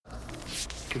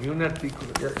que vi un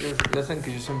artículo, ya saben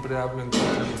que yo siempre hablo en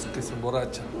contra de los que se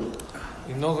emborrachan.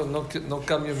 Y no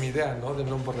cambio mi idea, ¿no? De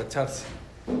no emborracharse.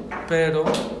 Pero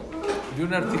vi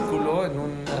un artículo en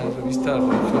una revista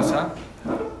religiosa,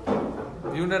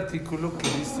 vi un artículo que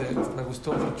dice, me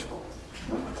gustó mucho.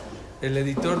 El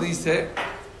editor dice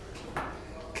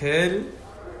que él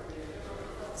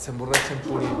se emborracha en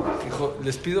Purim. Dijo,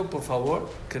 les pido por favor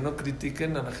que no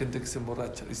critiquen a la gente que se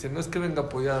emborracha. Dice, no es que venga a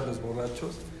apoyar a los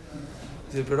borrachos,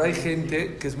 dice, pero hay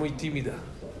gente que es muy tímida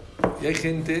y hay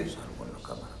gente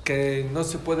que no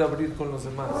se puede abrir con los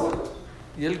demás.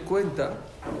 Y él cuenta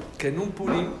que en un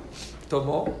Purim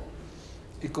tomó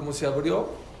y como se abrió,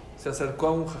 se acercó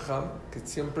a un jajam que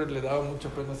siempre le daba mucha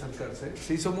pena acercarse,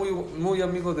 se hizo muy, muy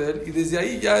amigo de él y desde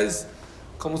ahí ya es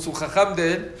como su jajam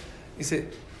de él. Dice,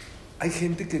 hay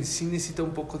gente que sí necesita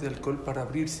un poco de alcohol para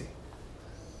abrirse.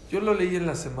 Yo lo leí en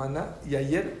la semana y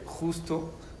ayer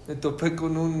justo me topé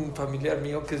con un familiar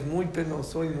mío que es muy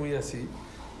penoso y muy así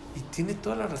y tiene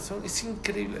toda la razón, es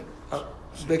increíble.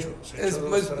 Es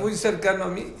muy cercano a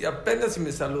mí y apenas si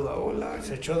me saluda, hola.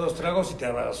 Se echó 2 tragos y te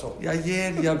abrazó. Y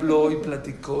ayer ya habló y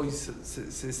platicó y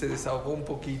se desahogó un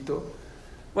poquito.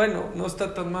 Bueno, no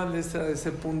está tan mal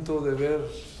ese punto de ver,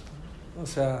 o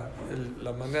sea,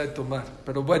 la manera de tomar.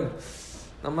 Pero bueno,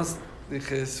 nada más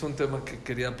dije, es un tema que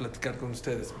quería platicar con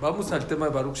ustedes. Vamos al tema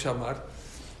de Baruch Shamar.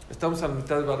 Estamos a la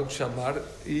mitad de Baruch Shamar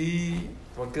y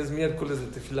porque es miércoles de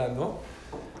Tefilá, ¿no?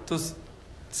 Entonces,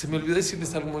 se me olvidó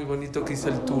decirles algo muy bonito que dice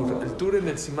el Tur. El Tur en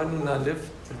el Siman Nun Aleph,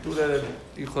 el Tur era el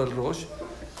hijo del Rosh,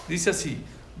 dice así,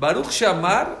 Baruch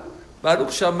Shamar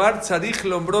tzarich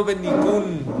lombro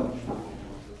benigun.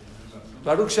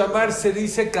 Baruch Shamar se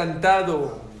dice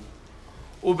cantado,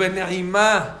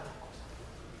 ubeneimá,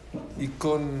 y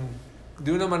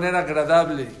de una manera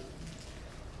agradable,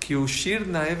 ki ushir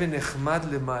nae benechmad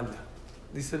lemal.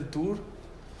 Dice el Tur,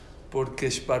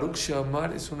 porque Baruch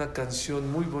Shamar es una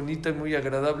canción muy bonita y muy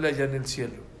agradable allá en el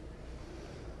cielo.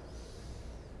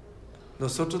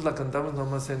 Nosotros la cantamos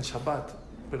nomás en Shabbat,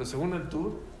 pero según el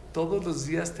Tur, todos los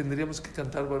días tendríamos que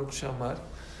cantar Baruch Shamar.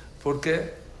 ¿Por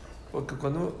qué?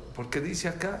 Porque dice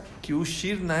acá, Ki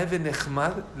ushir nae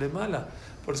benechmad lemala,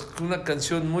 porque es una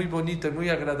canción muy bonita y muy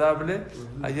agradable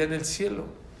allá en el cielo.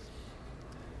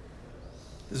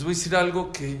 Les voy a decir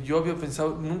algo que yo había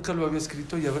pensado, nunca lo había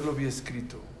escrito y lo había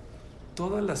escrito.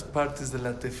 Todas las partes de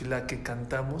la tefilá que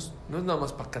cantamos no es nada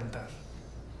más para cantar,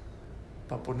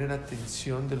 para poner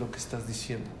atención de lo que estás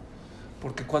diciendo,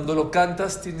 porque cuando lo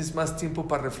cantas tienes más tiempo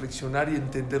para reflexionar y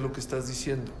entender lo que estás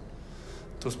diciendo.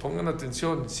 Entonces pongan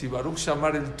atención. Si Baruch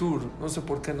Shamar el Tur, no sé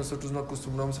por qué nosotros no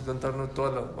acostumbramos a cantarlo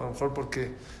a lo mejor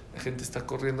porque la gente está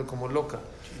corriendo como loca,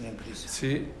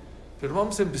 sí, pero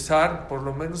vamos a empezar por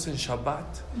lo menos en Shabbat.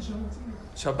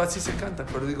 Shabbat sí se canta,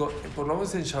 pero digo, por lo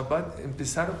menos en Shabbat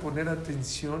empezar a poner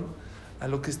atención a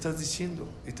lo que estás diciendo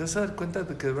y te vas a dar cuenta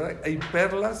de que de verdad hay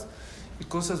perlas y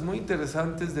cosas muy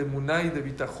interesantes de Emuná y de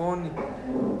Bitajón,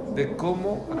 de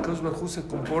cómo Akadosh Baruj Hu se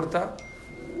comporta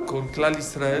con Klal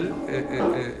Israel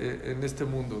en este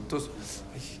mundo. Entonces,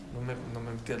 no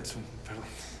me metí al Zoom, perdón.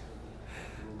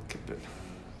 Qué pena.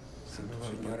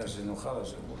 Señoras enojadas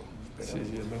seguro. Sí,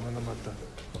 me van a matar.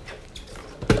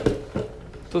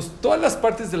 Entonces, todas las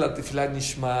partes de la tefilá,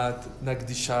 Nishmat,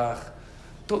 Nagdishach,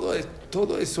 todo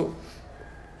eso,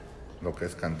 lo que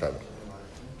es cantado.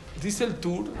 Dice el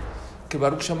Tur que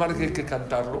Baruch Shamar hay que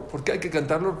cantarlo. ¿Por qué hay que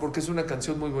cantarlo? Porque es una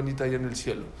canción muy bonita allá en el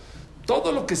cielo.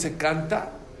 Todo lo que se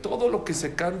canta,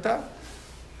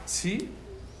 ¿sí?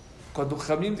 Cuando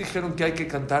Jamín dijeron que hay que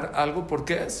cantar algo, ¿por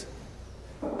qué es?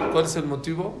 ¿Cuál es el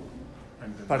motivo?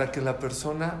 Para que la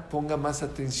persona ponga más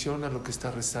atención a lo que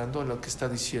está rezando, a lo que está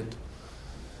diciendo.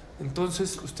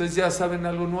 Entonces, ustedes ya saben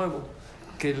algo nuevo,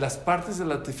 que las partes de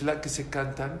la tefilá que se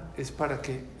cantan es para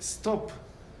que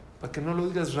para que no lo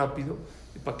digas rápido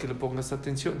y para que le pongas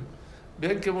atención.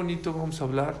 Vean qué bonito vamos a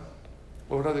hablar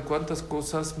ahora de cuántas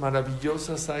cosas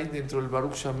maravillosas hay dentro del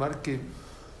Baruch Shamar que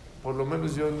por lo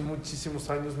menos yo en muchísimos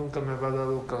años nunca me había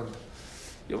dado cuenta.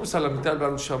 Y vamos a la mitad del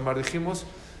Baruch Shamar, dijimos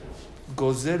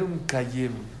Gozerum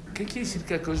Kayem. ¿Qué quiere decir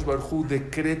que Akadosh Baruj Hu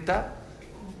decreta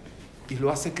y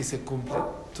lo hace que se cumpla?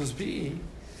 Entonces vi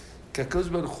que Akadosh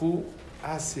Baruj Hu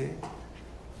hace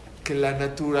que la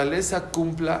naturaleza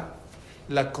cumpla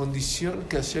la condición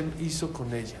que Hashem hizo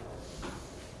con ella.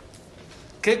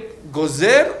 ¿Qué?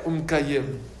 Gozer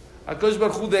Kayem. Akadosh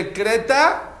Baruj Hu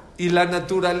decreta y la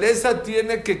naturaleza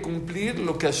tiene que cumplir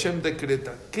lo que Hashem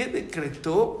decreta. ¿Qué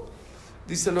decretó?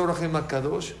 Dice el Or HaChaim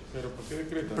HaKadosh. ¿Pero por qué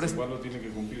decreta? Igual no tiene que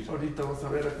cumplir. Ahorita vamos a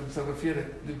ver a qué se refiere.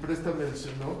 Préstame el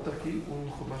Shemot aquí, un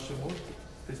Chumash Shemot,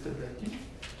 este de aquí.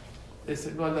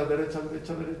 Ese, no, a la derecha.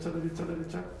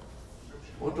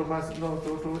 Otro más, no,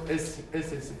 otro, ese.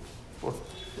 Por favor.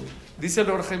 Dice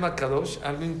el Orhaim Akadosh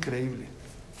algo increíble.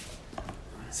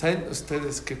 ¿Saben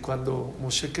ustedes que cuando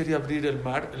Moshe quería abrir el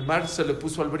mar se le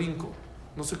puso al brinco?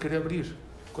 No se quería abrir.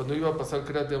 Cuando iba a pasar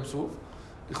Kriyat Yam Suf,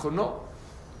 dijo, no,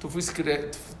 tú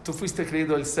fuiste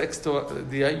creado el sexto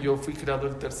día y yo fui creado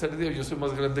el tercer día, yo soy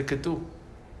más grande que tú.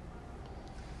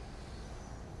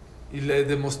 Y le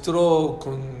demostró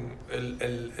con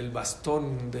el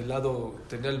bastón del lado,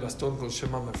 tenía el bastón con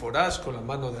Shema Meforash, con la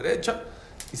mano derecha,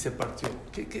 y se partió.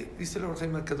 ¿Qué? Dice el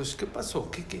Orhaim Akadosh, ¿qué pasó?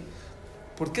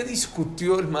 ¿Por qué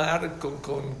discutió el mar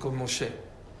con Moshe?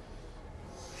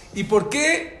 ¿Y por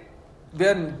qué?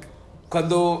 Vean,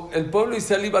 cuando el pueblo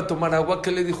Israel iba a tomar agua,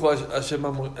 ¿qué le dijo a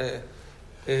Shema?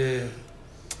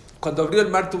 Cuando abrió el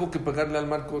mar tuvo que pegarle al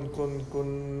mar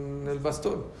con el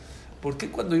bastón. ¿Por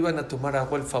qué cuando iban a tomar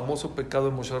agua, el famoso pecado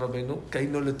de Moshe Rabbeinu, que ahí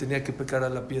no le tenía que pegar a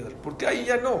la piedra? Porque ahí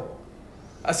ya no.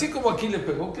 Así como aquí le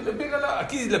pegó,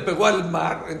 aquí le pegó al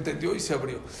mar, entendió, y se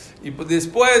abrió. Y pues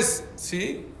después,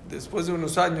 ¿sí? Después de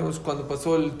unos años, cuando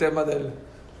pasó el tema de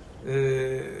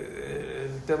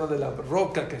la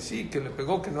roca, que sí, que le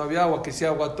pegó, que no había agua, que sí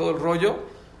agua, todo el rollo,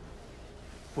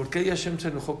 ¿por qué Hashem se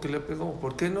enojó que le pegó?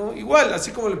 ¿Por qué no? Igual, así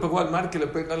como le pegó al mar, que le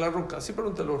pega a la roca. Así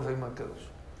pregunta el Orhaim Akadosh.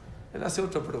 Él hace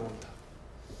otra pregunta.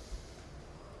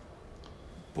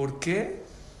 ¿Por qué?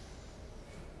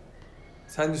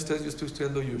 ¿Saben ustedes? Yo estoy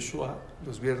estudiando Yoshua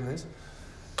los viernes,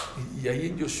 y ahí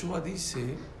en Yoshua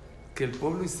dice que el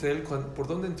pueblo de Israel, ¿por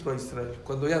dónde entró a Israel?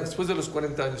 Cuando ya, después de los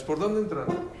 40 años, ¿por dónde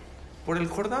entraron? Por el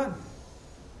Jordán.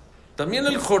 También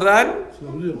el Jordán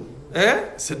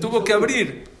se tuvo que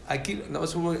abrir. Aquí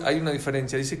hay una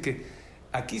diferencia. Dice que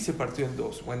aquí se partió en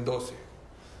 2 o en 12.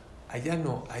 Allá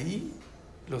no. Ahí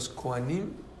los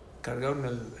Kohanim cargaron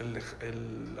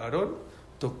el Aarón,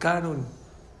 tocaron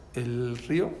el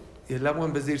río, y el agua,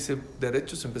 en vez de irse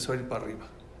derecho, se empezó a ir para arriba.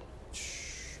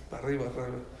 Para arriba.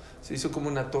 Se hizo como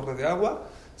una torre de agua,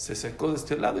 se secó de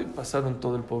este lado y pasaron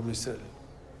todo el pueblo Israel.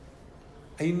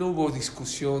 Ahí no hubo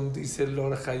discusión, dice el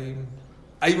Orhaim.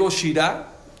 Ahí hubo Shirá,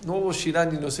 no hubo Shirá,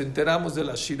 ni nos enteramos de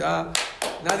la Shirá,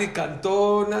 nadie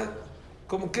cantó,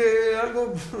 como que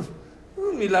algo,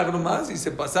 un milagro más, y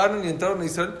se pasaron y entraron a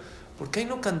Israel. ¿Por qué ahí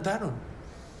no cantaron?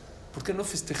 ¿Por qué no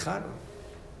festejaron?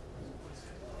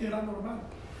 Y era normal.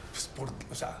 Pues porque,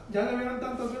 o sea, ya le vieron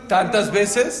tantas veces. Tantas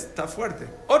veces, está fuerte.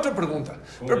 Otra pregunta.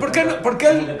 ¿Pero por qué no? ¿Por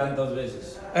qué tantas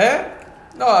veces?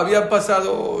 No, había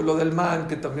pasado lo del man,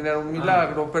 que también era un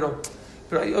milagro, pero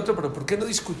hay otro. ¿Pero por qué no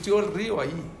discutió el río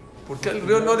ahí? ¿Por qué el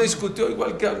río no le discutió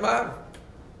igual que al mar?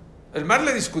 El mar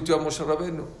le discutió a Moshe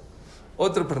Rabbeinu.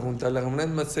 Otra pregunta. La Gemara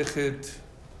en Masejet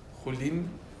Julín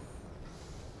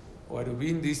o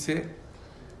Arubín dice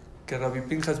que Rabbi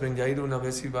Pinjas Ben Yair una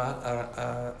vez iba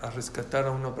a rescatar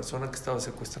a una persona que estaba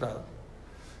secuestrada.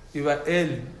 Iba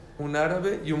él, un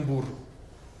árabe y un burro.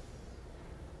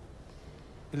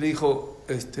 Y le dijo,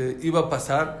 iba a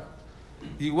pasar,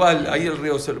 igual ahí el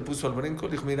río se le puso al brinco,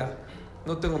 le dijo, mira,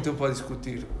 no tengo tiempo para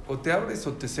discutir, o te abres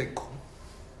o te seco.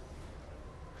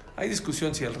 Hay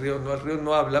discusión si el río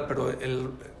no habla, pero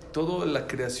toda la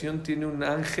creación tiene un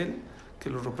ángel que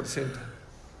lo representa.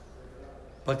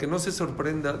 Para que no se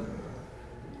sorprendan,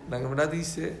 la Gemara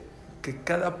dice que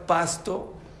cada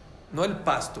pasto, no el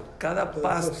pasto, cada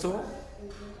pasto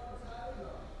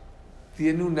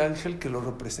tiene un ángel que lo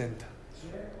representa.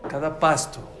 Cada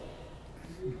pasto,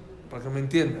 para que me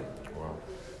entiendan.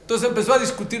 Entonces empezó a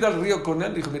discutir al río con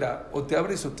él, dijo, mira, o te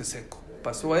abres o te seco.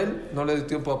 Pasó a él, no le dio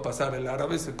tiempo a pasar el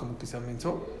árabe, como que se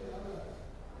amenazó.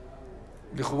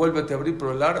 Dijo, vuélvete a abrir,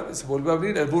 pero el árabe se volvió a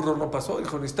abrir, el burro no pasó.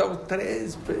 Dijo, necesitamos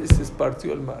 3 veces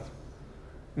partió el mar.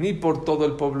 Ni por todo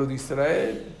el pueblo de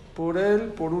Israel, por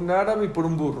él, por un árabe y por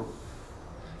un burro.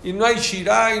 Y no hay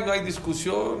shirá, y no hay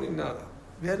discusión, ni nada.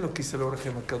 Vean lo que dice el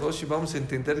Orhaim Akadosh y vamos a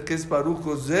entender que es Baruch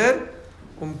Ozer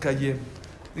Umkayem.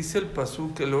 Dice el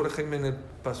pasuk, el Orhaim en el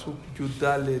pasuk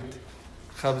Yudalet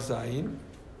Chavzain,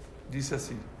 dice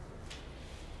así.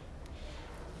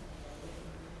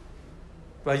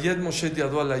 Vayed Moshe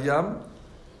yado al hayam,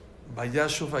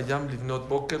 vayashov hayam livnot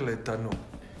boker leetano.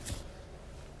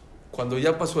 Cuando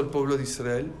ya pasó el pueblo de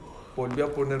Israel, volvió a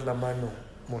poner la mano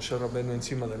Moshe Rabbeinu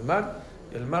encima del mar,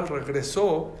 y el mar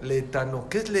regresó leetano.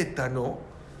 ¿Qué es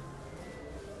leetano?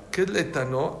 ¿Qué es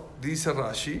leetano? Dice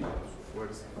Rashi.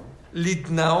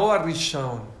 Litnao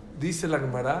arishaon. Dice la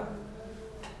Gemara,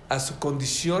 a su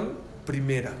condición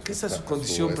primera. ¿Qué es a su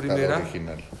condición primera?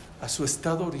 Original. A su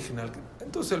estado original.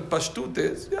 Entonces el pashtut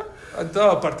es, ya,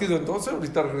 estaba partido entonces,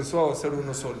 ahorita regresó a ser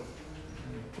uno solo.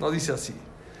 No dice así.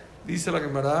 Dice la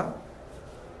Gemara,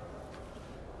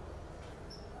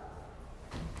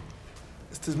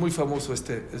 Este es muy famoso,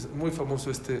 este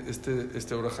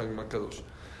Orah Haim Akadosh.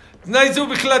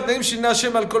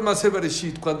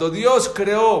 Cuando Dios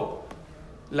creó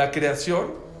la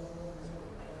creación,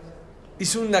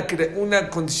 hizo una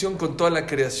condición con toda la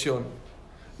creación.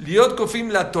 Liot kofim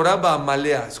la Torah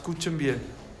ba'amalea. Escuchen bien.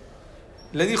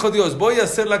 Le dijo Dios, voy a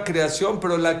hacer la creación,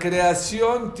 pero la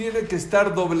creación tiene que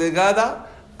estar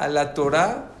doblegada a la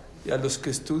Torah y a los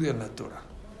que estudian la Torah.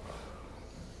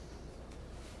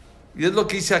 Y es lo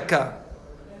que hice acá.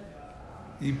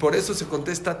 Y por eso se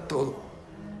contesta todo.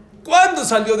 ¿Cuándo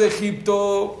salió de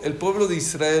Egipto el pueblo de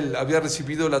Israel? ¿Había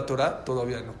recibido la Torah?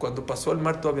 Todavía no. Cuando pasó el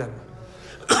mar, todavía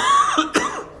no.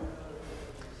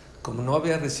 Como no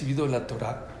había recibido la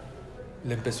Torah,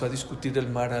 le empezó a discutir el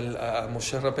mar a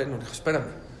Moshe Rabbeinu. Le dijo, espérame,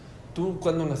 ¿tú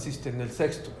cuándo naciste? En el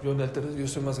sexto. Yo en el tercero, yo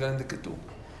soy más grande que tú.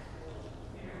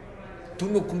 Tú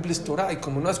no cumples Torah, y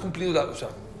como no has cumplido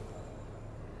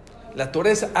la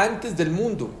Torah es antes del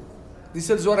mundo.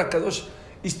 Dice el Zohar HaKadosh,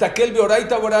 Istakel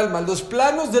beoraita boralma. Los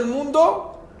planos del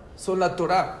mundo son la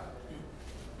Torah.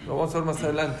 Lo vamos a ver más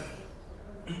adelante.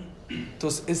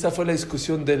 Entonces, esa fue la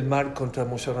discusión del mar contra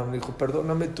Moshe Rabbeinu. Dijo,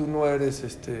 perdóname, tú no eres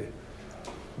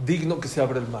digno que se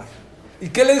abra el mar. ¿Y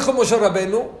qué le dijo Moshe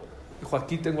Rabbeinu? Dijo,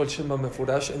 aquí tengo el Shema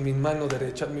Mefurash en mi mano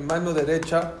derecha. En mi mano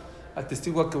derecha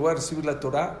atestigua que voy a recibir la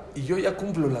Torah, y yo ya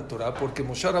cumplo la Torah, porque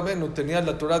Moshe Rabbeinu tenía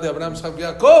la Torah de Abraham, Isaac y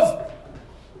Jacob.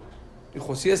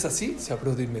 Dijo, si es así, se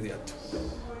abrió de inmediato.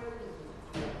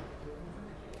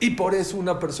 Y por eso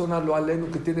una persona, lo aleno,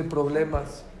 que tiene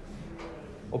problemas,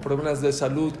 o problemas de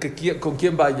salud, ¿con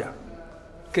quién vaya?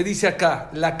 ¿Qué dice acá?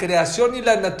 La creación y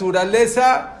la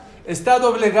naturaleza está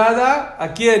doblegada,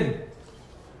 ¿a quién?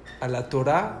 A la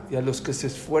Torah y a los que se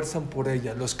esfuerzan por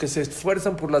ella. Los que se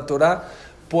esfuerzan por la Torah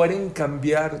pueden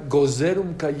cambiar.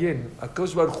 Gozerum Kayen.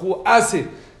 Akadosh Baruj Hu hace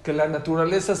que la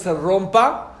naturaleza se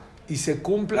rompa y se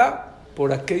cumpla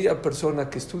por aquella persona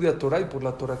que estudia Torah y por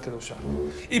la Torah Kedoshá.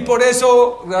 Y por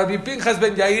eso Rabbi Pinchas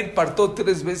Ben Yair partó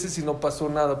 3 veces y no pasó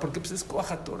nada, porque pues es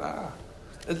Koach Torah,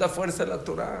 es la fuerza de la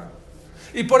Torah.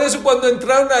 Y por eso cuando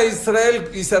entraron a Israel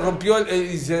y se rompió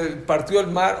y se partió el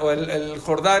mar o el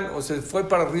Jordán, o se fue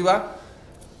para arriba,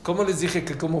 ¿cómo les dije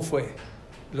que cómo fue?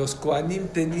 Los Kohanim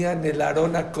tenían el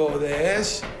Aarón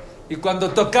HaKodesh, y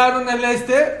cuando tocaron el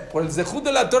por el Zehut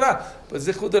de la Torah, pues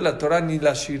Zehut de la Torah ni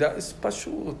la Shira, es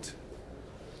Pashut.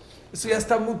 Eso ya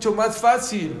está mucho más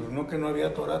fácil. Pero no, que no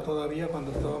había Torah todavía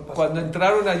cuando estaban pasando. Cuando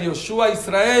entraron a Yoshua,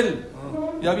 Israel,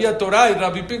 ya había Torah, y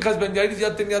Rabbi Pinchas Ben Yair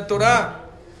ya tenía Torah.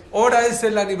 Ahora es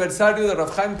el aniversario de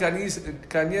Rav Chaim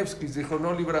Kanievski, dijo,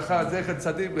 no libraja, Zecher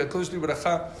Tzadik, Bekosh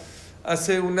libraja.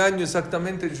 Hace 1 año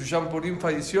exactamente, en Shushan Purim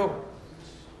falleció.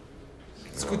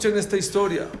 Escuchen esta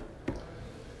historia.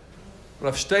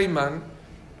 Rav Steinman,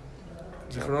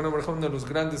 uno de los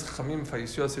grandes Jajamim,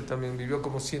 falleció hace también, vivió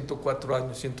como 104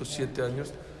 años, 107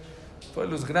 años. Fue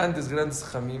de los grandes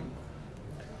Jajamim.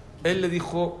 Él le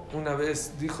dijo una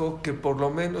vez, dijo que por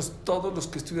lo menos todos los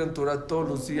que estudian Torah todos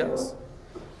los días,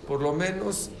 por lo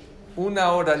menos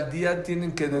 1 hora al día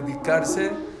tienen que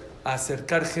dedicarse a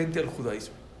acercar gente al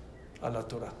judaísmo, a la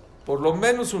Torah. Por lo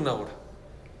menos 1 hora.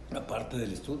 Aparte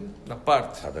del estudio.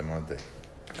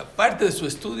 Aparte de su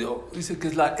estudio, dice que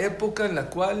es la época en la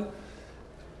cual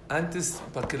antes,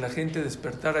 para que la gente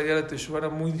despertara ya la Teshuvah era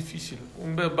muy difícil.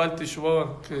 Un Baal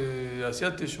Teshuvah que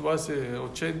hacía Teshuvah hace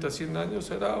 80, 100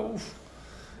 años era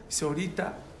Dice,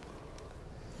 ahorita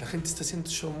la gente está haciendo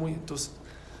Teshuvah muy... Entonces,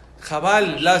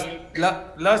 Jabal,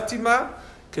 lástima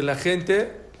que la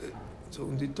gente... Un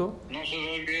segundito. No se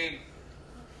ve bien.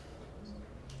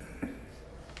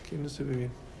 ¿Quién no se ve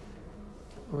bien?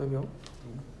 ¿No me veo?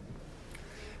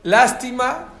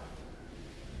 Lástima,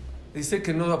 dice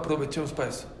que no aprovechemos para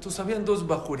eso. Entonces habían 2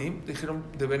 bajurim, dijeron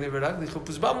de Bnei Brak, dijo,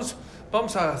 pues vamos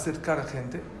a acercar a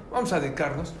gente, vamos a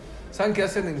dedicarnos. ¿Saben qué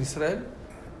hacen en Israel?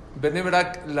 Bnei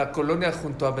Brak, la colonia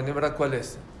junto a Bnei Brak, ¿cuál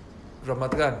es?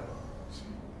 Ramat Gan.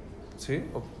 ¿Sí?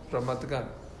 O Ramat Gan.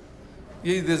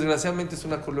 Y desgraciadamente es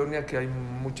una colonia que hay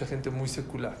mucha gente muy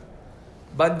secular.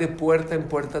 Van de puerta en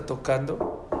puerta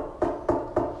tocando.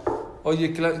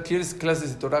 Oye, ¿quieres clases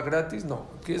de Torah gratis? No.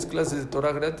 ¿Quieres clases de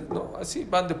Torah gratis? No. Así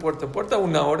van de puerta en puerta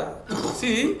 1 hora.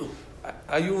 Sí.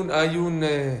 Hay un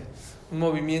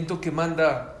movimiento que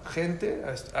manda gente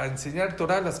a enseñar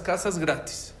Torah en las casas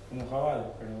gratis. Como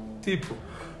Jabal, pero... Tipo.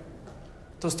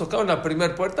 Entonces tocaron la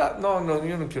primera puerta. No,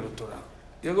 yo no quiero Torah.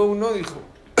 Llegó uno y dijo,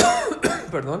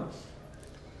 perdón.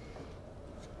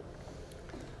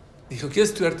 Dijo, ¿quieres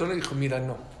estudiar Torah? Dijo, mira,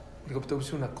 no. Dijo, te voy a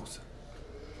decir una cosa.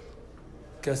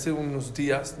 Que hace unos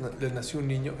días le nació un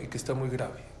niño y que está muy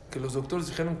grave. Que los doctores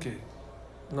dijeron que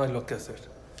no hay lo que hacer.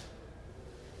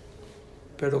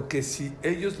 pero que si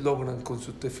ellos logran con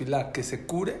su tefilá que se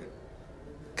cure,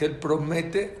 que él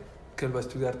promete que él va a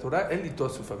estudiar Torah, él y toda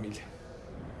su familia.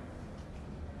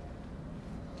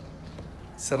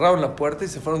 Cerraron la puerta y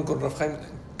se fueron con Rav Chaim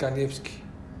Kanievski.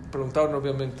 Preguntaron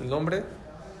obviamente el nombre.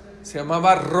 Se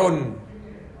llamaba Ron.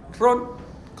 Ron,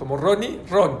 como Ronnie,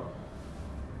 Ron.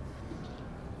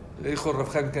 Le dijo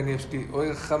Rav Chaim Kanievski,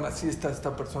 oiga, jamás así está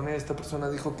esta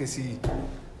persona dijo que si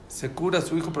se cura a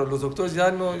su hijo, pero los doctores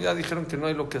ya dijeron que no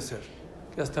hay lo que hacer.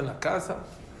 Ya está en la casa.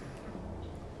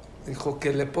 Dijo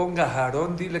que le ponga a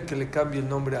Aarón, dile que le cambie el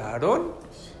nombre a Aarón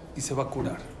y se va a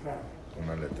curar.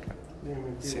 Una letra.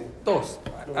 Sí, dos.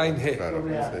 Ain He. Claro,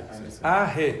 sí.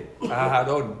 A He. A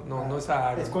Aarón. No es a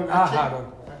Aarón. ¿Es con A H? Aarón.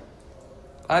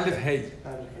 Aleph Hey.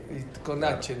 Y con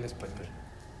H en español.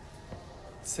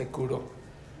 Se curó.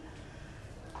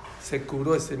 Se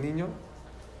curó ese niño.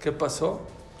 ¿Qué pasó?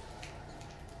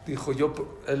 Dijo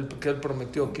que él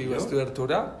prometió que iba a estudiar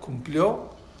Torah. Cumplió.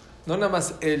 No nada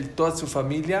más él, toda su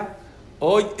familia.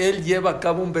 Hoy él lleva a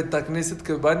cabo un Beit Knesset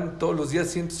que van todos los días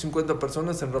 150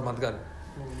 personas en Ramat Gan.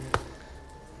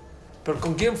 ¿Pero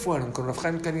con quién fueron? Con Rav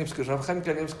Chaim Kanievski. Rav Chaim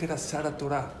Kanievski era Sara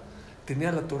Torah.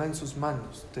 Tenía la Torah en sus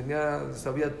manos.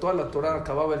 Sabía toda la Torah.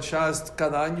 Acababa el Shast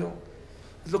cada año.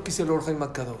 Es lo que dice el Or Haim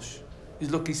HaKadosh.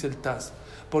 Es lo que dice el Taz.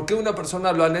 ¿Por qué una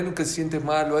persona lo aleno que se siente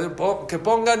mal? Que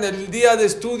pongan el día de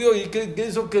estudio y que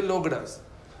eso que logras.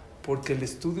 Porque el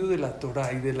estudio de la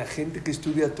Torah y de la gente que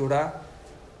estudia Torah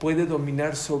puede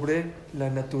dominar sobre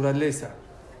la naturaleza.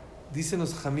 Dicen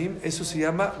los Jamim, eso se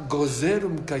llama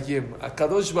Gozerum Kayem. A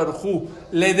Kadosh Baruj Hu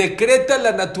le decreta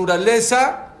la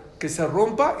naturaleza que se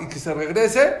rompa y que se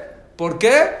regrese. ¿Por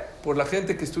qué? Por la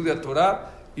gente que estudia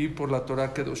Torah y por la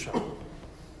Torah Kedoshah.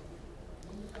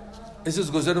 Eso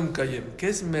es Gozerum Kayem. ¿Qué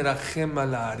es Merahem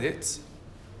al Haaretz?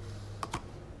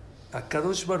 A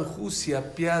Kadosh Baruj Hu se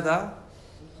apiada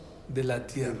de la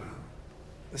tierra.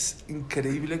 Es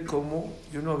increíble cómo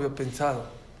yo no había pensado.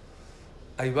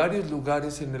 Hay varios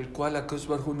lugares en el cual Akadosh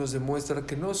Baruj Hu nos demuestra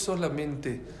que no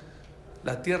solamente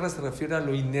la tierra se refiere a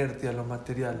lo inerte, a lo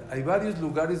material. Hay varios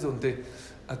lugares donde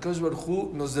Akadosh Baruj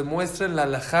Hu nos demuestra en la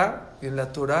Halajá y en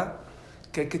la Torah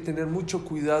que hay que tener mucho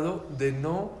cuidado de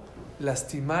no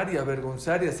lastimar y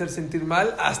avergonzar y hacer sentir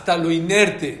mal hasta lo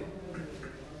inerte.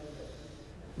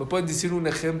 ¿Me pueden decir un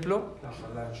ejemplo?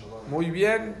 Muy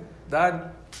bien,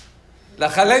 Dan. La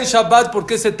jalá en Shabbat, ¿por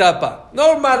qué se tapa?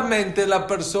 Normalmente la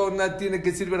persona tiene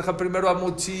que decir verja primero a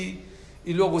Motzi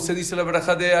y luego se dice la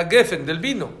verja de Agefen, del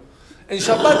vino. En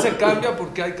Shabbat se cambia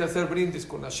porque hay que hacer brindis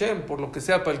con Hashem, por lo que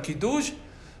sea para el Kiddush.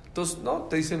 Entonces, no,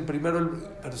 te dicen primero,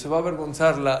 pero se va a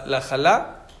avergonzar la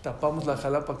jalá, tapamos la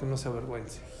jalá para que no se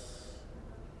avergüence.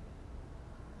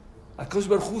 Akadosh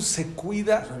Baruj Hu se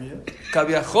cuida,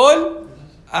 cabiajol,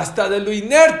 hasta de lo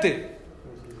inerte.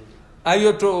 Hay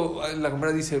otro, la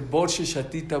Gemara dice, Borshe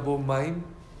Shatita Bo Maim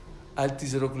Al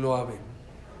Tizrok Lo Aben.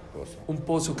 Un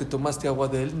pozo que tomaste agua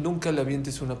de él, nunca le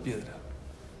avientes una piedra.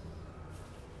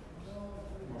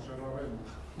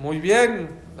 Muy bien,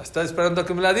 está esperando a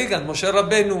que me la digan. Moshe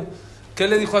Rabbenu, ¿qué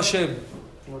le dijo a Hashem?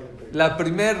 La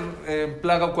primer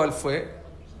plaga, ¿cuál fue?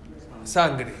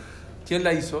 Sangre. ¿Quién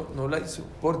la hizo? No la hizo.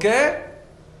 ¿Por qué?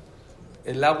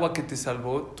 El agua que te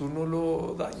salvó, tú no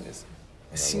lo dañes.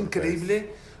 Es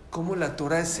increíble cómo la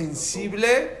Torah es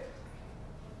sensible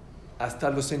hasta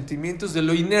los sentimientos de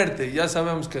lo inerte. Ya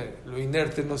sabemos que lo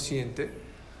inerte no siente,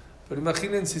 pero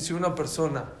imagínense si una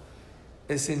persona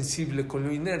es sensible con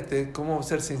lo inerte, ¿cómo va a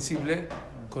ser sensible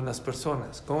con las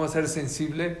personas? ¿Cómo va a ser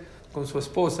sensible con su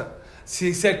esposa?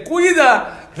 Si se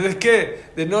cuida ¿de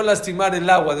qué? De no lastimar el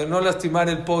agua, de no lastimar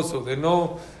el pozo, de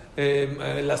no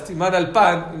lastimar al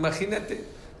pan, imagínate.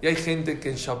 Y hay gente que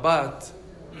en Shabbat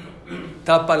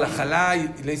tapa la jalá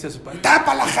y le dice a su padre,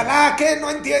 ¡tapa la jalá! ¿Qué? ¿No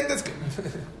entiendes? Que...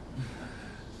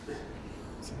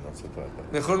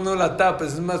 Mejor no la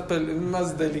tapes, es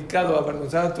más delicado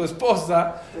avergonzar a tu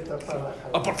esposa.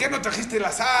 ¿O por qué no trajiste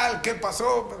la sal? ¿Qué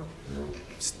pasó?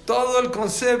 Todo el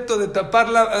concepto de tapar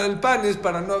el pan es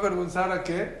para no avergonzar a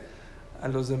 ¿qué? A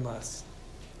los demás.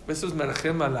 Eso es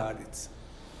Merhem al Haaretz.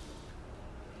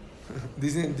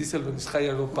 Dice el Ben Ishai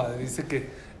algo padre, dice que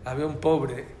había un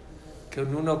pobre que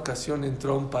en una ocasión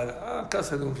entró a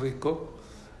casa de un rico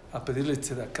a pedirle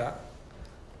tzedakah,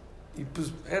 y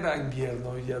pues era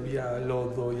invierno y había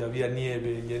lodo y había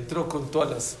nieve, y entró con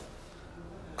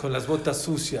las botas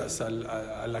sucias a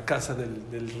la casa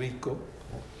del rico,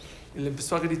 y le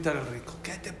empezó a gritar al rico,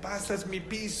 ¿qué te pasa? Es mi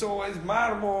piso, es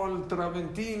mármol,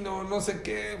 traventino, no sé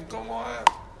qué, ¿cómo es?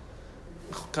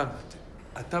 Dijo, cálmate,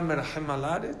 Atam Merhem al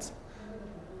Haaretz,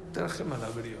 Terhem al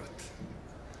Abriot.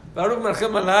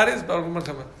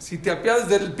 Si te apiadas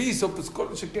del piso, pues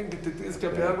con chequen que te tienes que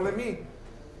apiadar de mí.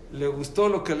 le gustó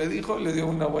lo que le dijo, le dio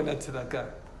una buena tzedakah.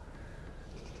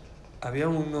 Había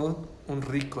un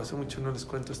rico, hace mucho no les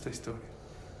cuento esta historia.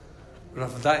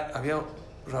 Había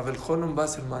Rav Elhonon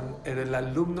Wasserman, era el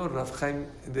alumno Rav Chaim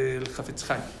del Hafetz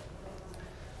Chaim.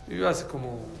 Vivió hace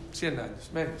como 100 años,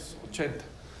 menos, 80.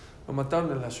 Lo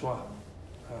mataron en la Shoah,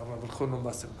 a Rav Elhonon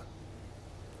Wasserman.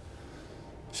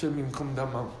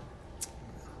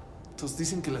 Entonces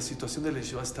dicen que la situación de la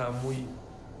Yeshiva estaba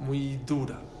muy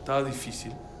dura, estaba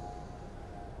difícil.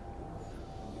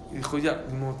 Y dijo, ya,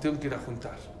 no, tengo que ir a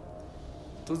juntar.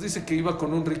 Entonces dice que iba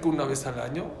con un rico una vez al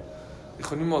año.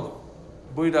 Dijo, ni modo,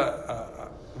 voy a ir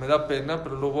me da pena,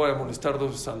 pero lo voy a molestar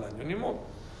 2 veces al año, ni modo.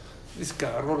 Dice que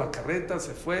agarró la carreta,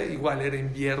 se fue, igual era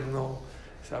invierno,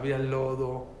 había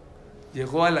lodo.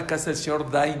 Llegó a la casa del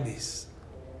señor Daines,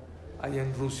 allá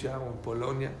en Rusia o en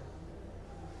Polonia.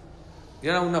 Y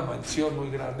era una mansión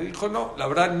muy grande. Dijo, no, la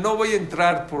verdad, no voy a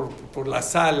entrar por la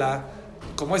sala,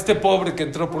 como este pobre que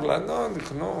entró por la... No,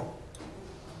 dijo, no.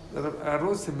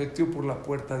 Agarró, se metió por la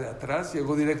puerta de atrás,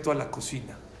 llegó directo a la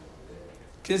cocina.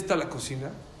 ¿Quién está en la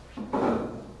cocina?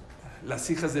 Las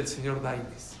hijas del señor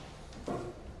Daines.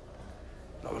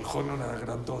 La Beljono era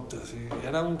grandota, así.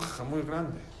 Era un jajá muy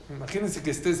grande. Imagínense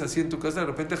que estés así en tu casa, de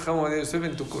repente Jamo de Yosef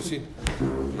en tu cocina.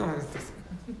 No,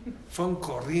 fueron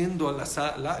corriendo a la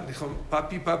sala, le dijeron,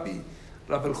 papi,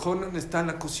 la Beljono está en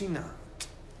la cocina.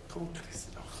 ¿Cómo crees?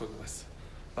 La Beljono es,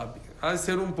 papi, ha de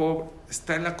ser un pobre,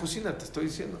 está en la cocina, te estoy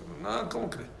diciendo. No, ¿cómo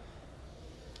crees?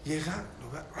 Llega, lo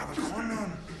ve, la Beljono,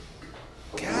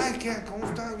 ¿qué hay? ¿Cómo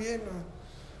está? Bien.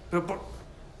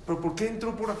 Pero ¿por qué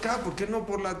entró por acá? ¿Por qué no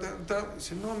por la...?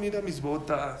 Dice, no, mira mis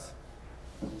botas.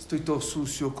 Estoy todo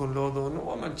sucio con lodo. No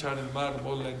voy a manchar el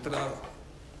mármol, la entrada.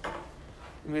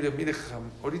 Mire, Jajam,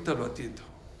 ahorita lo atiendo.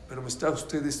 Pero me está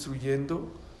usted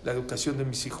destruyendo la educación de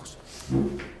mis hijos.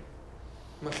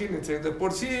 Imagínense, de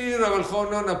por sí Rabel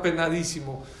Jonon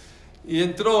apenadísimo. Y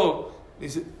entró,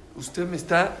 dice, usted me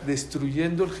está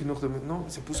destruyendo el jinuj de mi... No,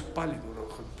 se puso pálido.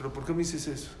 ¿Pero por qué me dices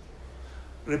eso?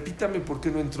 Repítame por qué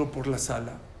no entró por la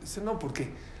sala. Dice, no,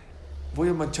 porque voy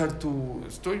a manchar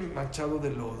estoy manchado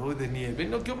de lodo y de nieve,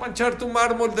 no quiero manchar tu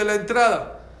mármol de la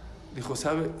entrada. Dijo,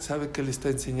 ¿sabe qué le está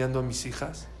enseñando a mis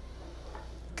hijas?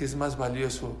 Que es más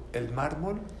valioso el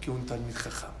mármol que un talmid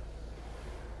jajam.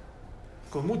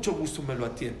 Con mucho gusto me lo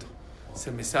atiendo.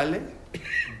 Se me sale,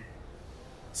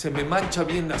 se me mancha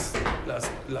bien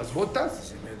las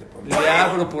botas, le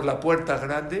abro por la puerta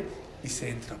grande y se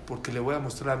entra, porque le voy a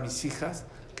mostrar a mis hijas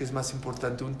que es más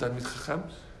importante un talmid jajam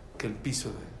que el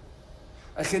piso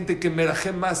Hay gente que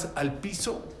meraje más al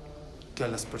piso que a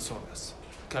las personas,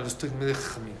 que a los talmid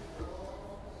jajamim.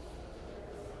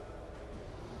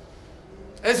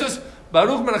 Eso es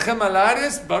Baruch merajem al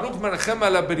Ares, Baruch merajem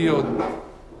al Aberiot.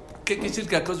 ¿Qué quiere decir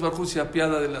que Akadosh Baruj Hu se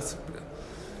apiada de las...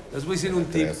 Les voy a decir un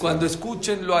tip. Cuando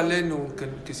escuchen lo alenu,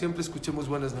 que siempre escuchemos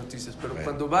buenas noticias, pero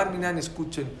cuando Barminan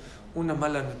escuchen una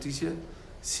mala noticia,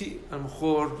 sí, a lo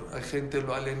mejor hay gente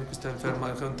lo alenu que está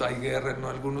enferma, hay guerra en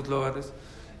algunos lugares.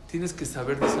 Tienes que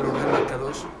saber desarrollar a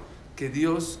Kadosh, que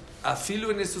Dios,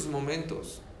 afilo en estos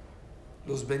momentos,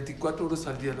 los 24 horas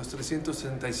al día, los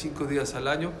 365 días al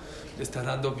año, le está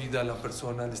dando vida a la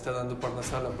persona, le está dando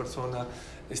parnasá a la persona,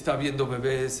 está viendo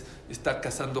bebés, está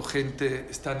casando gente,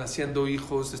 están naciendo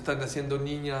hijos, están naciendo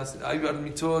niñas, hay bar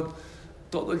mitzvot.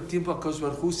 Todo el tiempo Akadosh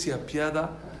Baruj Hu se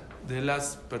apiada de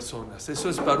las personas. Eso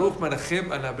es Baruch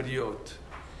Merajem al Aberiot.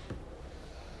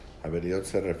 Aberiot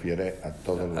se refiere a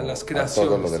todo lo, las creaciones, a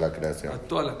todo lo de la creación. A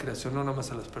toda la creación, no nada más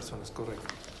a las personas, correcto.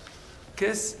 ¿Qué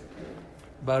es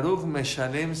Baruch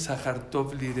Meshalem Sahar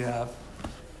Tov Lireav?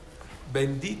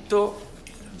 Bendito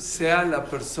sea la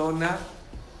persona,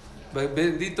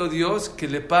 bendito Dios que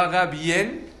le paga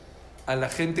bien a la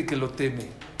gente que lo teme.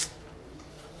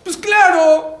 Pues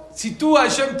claro, si tú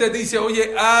Hashem te dice,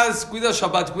 oye, cuida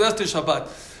Shabbat, cuidaste Shabbat,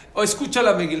 o escucha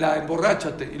la Megilá,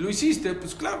 emborráchate, y lo hiciste,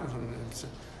 pues claro.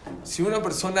 Si una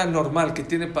persona normal que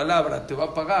tiene palabra te va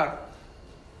a pagar,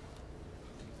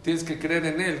 tienes que creer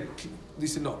en él.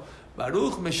 Dice, no,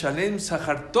 Baruch Meshalem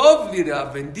Sahar Tov Lira,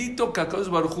 bendito que Akadosh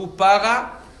Baruj Hu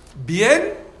paga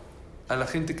bien a la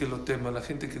gente que lo teme, a la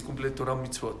gente que cumple Torah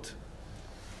Mitzvot.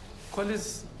 ¿Cuál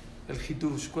es el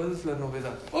hidush? ¿Cuál es la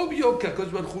novedad? Obvio que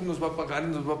Akadosh Baruj Hu nos va a pagar y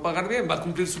nos va a pagar bien, va a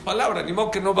cumplir su palabra, ni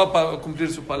modo que no va a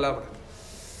cumplir su palabra.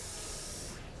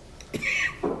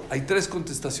 Hay 3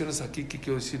 contestaciones aquí que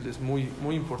quiero decirles muy,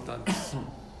 muy importantes.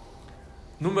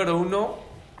 Número 1,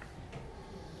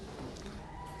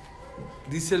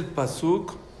 dice el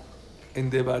pasuk en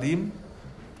Devarim,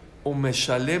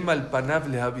 Umeshalem al panav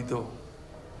lehavido.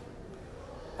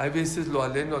 Hay veces lo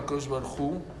aleno a Akadosh Baruj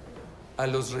Hu, a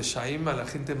los reshaim, a la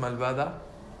gente malvada,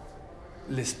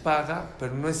 les paga,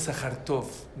 pero no es Sahar Tov,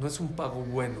 no es un pago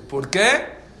bueno. ¿Por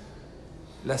qué?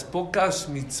 Las pocas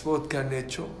mitzvot que han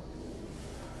hecho,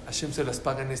 Hashem se las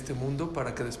paga en este mundo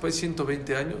para que después de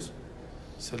 120 años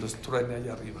se los truene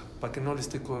allá arriba, para que no les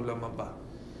esté con la mamá.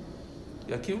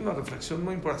 Y aquí una reflexión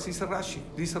muy importante,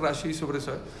 dice Rashi sobre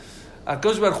eso. A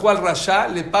Kosh Baruj Hu al Rasha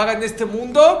le paga en este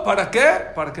mundo, ¿para qué?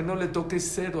 Para que no le toque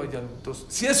cero allá. Entonces,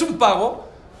 si es un pago,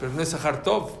 pero no es Sahar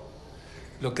Tov.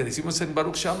 Lo que decimos en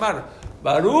Baruch Shamar,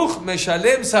 Baruch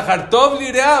Meshalem Sahar Tov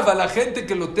Lireav, a la gente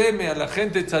que lo teme, a la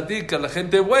gente tzadik, a la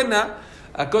gente buena,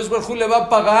 a Kosh Baruj Hu le va a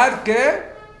pagar,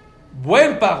 ¿qué?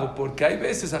 Buen pago, porque hay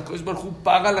veces a Kosh Baruj Hu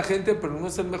paga a la gente, pero no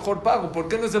es el mejor pago. ¿Por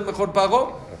qué no es el mejor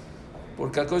pago?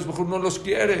 Porque a Kosh Baruj Hu no los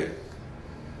quiere.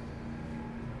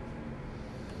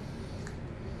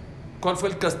 ¿Cuál fue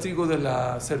el castigo de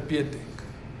la serpiente?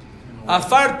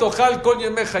 Afar tojal kol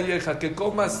yemei chayeja, que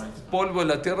comas polvo de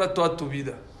la tierra toda tu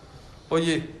vida.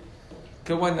 Oye,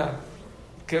 qué buena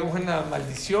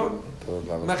maldición.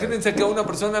 Imagínense que a una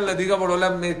persona le diga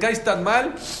Borolán, me caes tan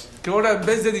mal que ahora en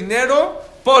vez de dinero,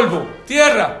 polvo,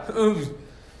 tierra.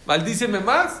 Maldíceme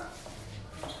más.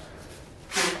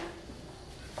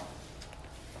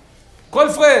 ¿Cuál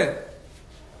fue?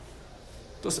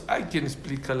 Entonces hay quien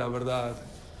explica la verdad,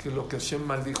 que lo que Hashem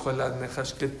maldijo a las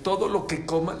Nehash, que todo lo que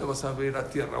coma le vas a ver a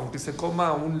tierra. Aunque se coma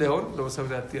a un león, lo vas a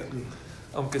ver a tierra.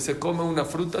 Aunque se coma una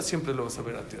fruta, siempre lo vas a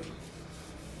ver a tierra.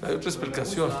 Hay otra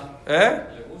explicación.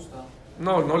 ¿Le gusta?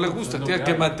 No le gusta, tiene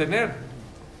que mantener.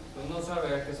 Pues no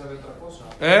sabe a qué sabe otra cosa.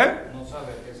 No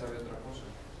sabe a qué sabe otra cosa.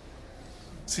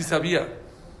 Sí sabía,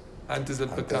 antes del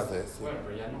pecado. Bueno,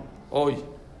 pero ya no. Hoy,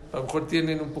 a lo mejor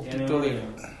tienen un poquito de...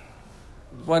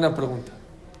 Buena pregunta.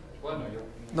 Bueno, yo...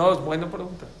 No, es buena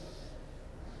pregunta.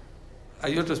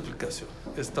 Hay otra explicación,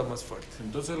 está más fuerte.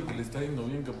 Entonces el que le está yendo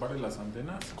bien que pare las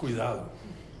antenas. Cuidado.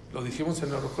 Lo dijimos en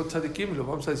el Arojot Tzadikim y lo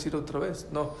vamos a decir otra vez.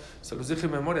 No, se los dije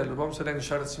en memoria, lo vamos a leer en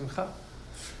Shara Simcha.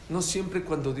 No siempre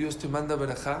cuando Dios te manda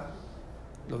verajá,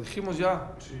 lo dijimos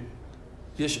ya. Sí.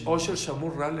 Yesh Osher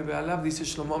Shamur Rale Be'alav, dice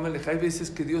Shlomo Amelech. Hay veces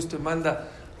que Dios te manda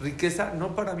riqueza,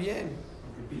 no para bien.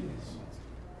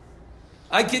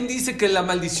 Hay quien dice que la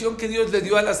maldición que Dios le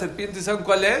dio a la serpiente, ¿saben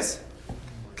cuál es?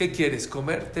 ¿Qué quieres?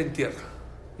 Comer, te entierra.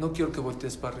 No quiero que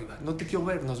voltees para arriba. No te quiero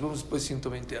ver, nos vemos después de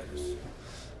 120 años.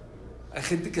 Hay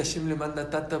gente que a Hashem le manda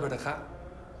tata verajá.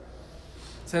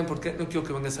 ¿Saben por qué? No quiero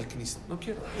que vengas al Knis. No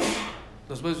quiero.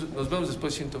 Nos vemos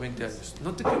después de 120 años.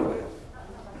 No te quiero ver.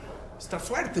 Está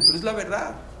fuerte, pero es la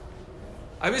verdad.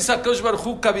 Hay veces a Kosh Baruj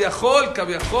Hu,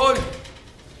 Kaviahol.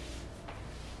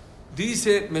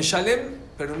 Dice, Meshalem,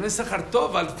 pero no es Sahar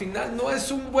Tov. Al final no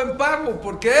es un buen pago.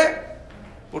 ¿Por qué?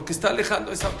 Porque está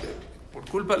alejando esa... Por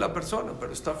culpa de la persona,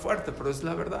 pero está fuerte, pero es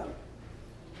la verdad.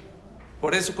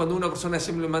 Por eso cuando una persona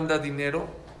siempre le manda dinero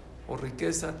o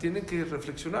riqueza, tiene que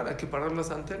reflexionar, hay que parar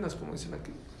las antenas, como dicen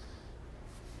aquí.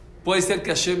 Puede ser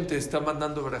que Hashem te está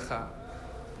mandando verajá,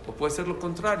 o puede ser lo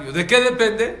contrario. ¿De qué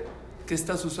depende? ¿Qué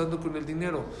estás usando con el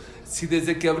dinero? Si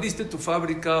desde que abriste tu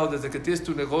fábrica, o desde que tienes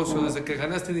tu negocio, desde que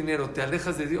ganaste dinero, te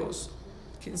alejas de Dios,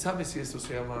 ¿quién sabe si eso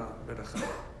se llama verajá?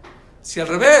 Si al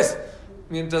revés,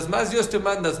 mientras más Dios te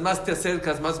mandas, más te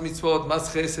acercas, más mitzvot,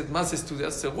 más gesed, más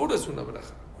estudias, seguro es una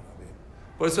verajá.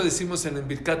 Por eso decimos en el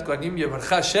Birkat Kohanim,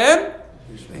 Yevarja Hashem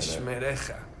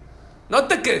Ishmereja.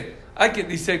 Note que hay quien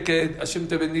dice que Hashem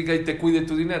te bendiga y te cuide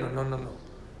tu dinero. No.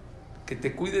 Que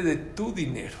te cuide de tu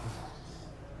dinero.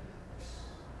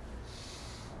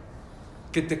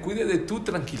 Que te cuide de tu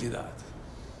tranquilidad.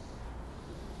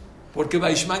 Porque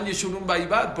Vaishman Yeshurun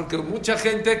Vaivad. Porque mucha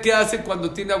gente, ¿qué hace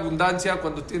cuando tiene abundancia,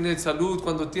 cuando tiene salud,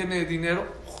 cuando tiene dinero?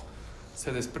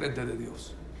 Se desprende de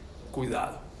Dios.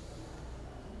 Cuidado.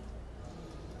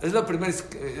 Es la primera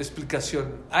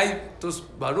explicación. Entonces,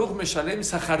 Baruch Meshalem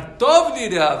Sahar Tov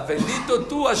Lireav, bendito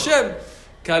tú Hashem,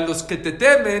 que a los que te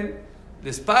temen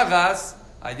les pagas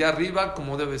allá arriba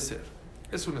como debe ser.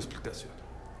 Es una explicación.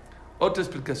 Otra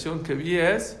explicación que vi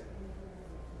es...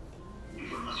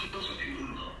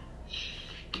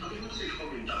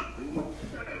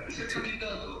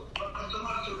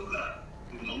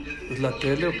 ¿Es la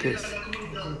tele o qué es?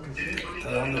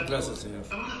 Está dando clases, señor.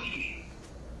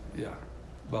 Ya.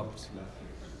 Vamos.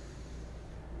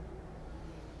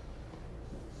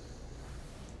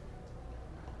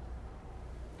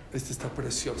 Este está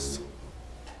precioso.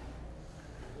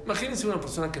 Imagínense una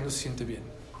persona que no se siente bien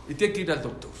y tiene que ir al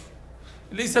doctor.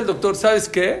 Y le dice al doctor, ¿sabes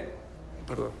qué?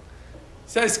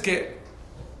 ¿Sabes qué?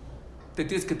 Te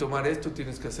tienes que tomar esto,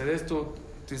 tienes que hacer esto,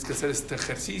 tienes que hacer este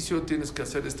ejercicio, tienes que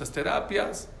hacer estas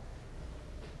terapias.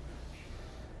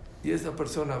 Y esa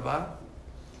persona va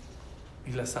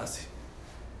y las hace.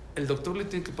 ¿El doctor le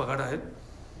tiene que pagar a él?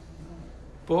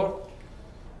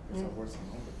 Esa fuerza,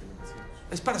 ¿no? La que le decimos.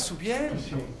 Es para su bien.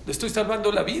 Le estoy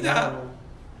salvando la vida.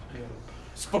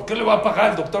 ¿Por qué le va a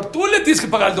pagar al doctor? Tú le tienes que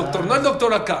pagar al doctor, no al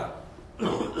doctor acá.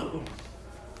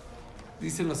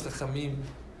 Dicen los Jajamim,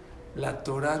 la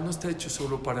Torah no está hecho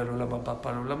solo para el Olam Haba,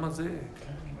 para el Olam Hazé.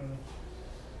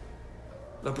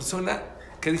 La persona,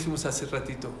 ¿qué dijimos hace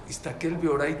ratito? Istakel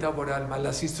beoraita boralma.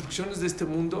 Las instrucciones de este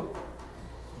mundo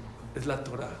es la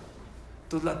Torah.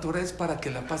 Entonces la Torah es para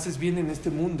que la pases bien en este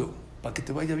mundo, para que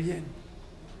te vaya bien.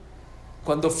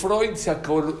 Cuando Freud se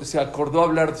acordó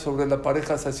hablar sobre la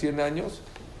pareja hace 100 años,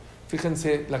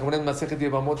 fíjense, la Gemara en Masejet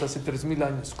Yevamot hace 3000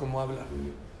 años, ¿cómo habla?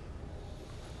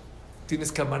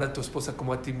 Tienes que amar a tu esposa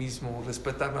como a ti mismo,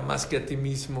 respetarla más que a ti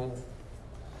mismo.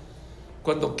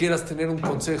 Cuando quieras tener un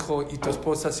consejo y tu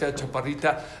esposa sea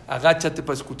chaparrita, agáchate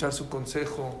para escuchar su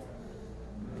consejo.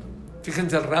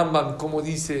 Fíjense el Rambam cómo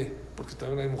dice, porque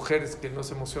también hay mujeres que no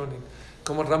se emocionen,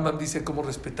 cómo el Rambam dice cómo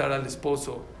respetar al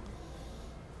esposo.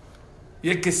 Y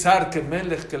hay que ser que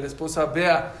Melech, que la esposa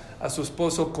vea a su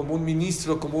esposo como un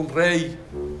ministro, como un rey,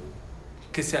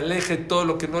 que se aleje de todo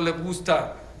lo que no le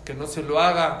gusta, que no se lo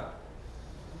haga.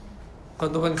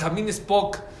 Cuando Benjamín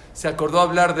Spock se acordó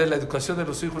hablar de la educación de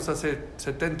los hijos hace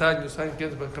 70 años, ¿saben quién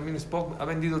es Benjamín Spock? Ha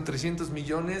vendido 300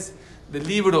 millones de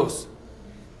libros.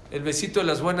 El besito de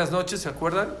las buenas noches, ¿se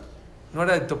acuerdan? No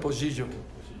era de Topollillo.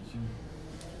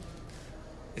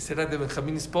 Ese era de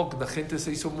Benjamín Spock. La gente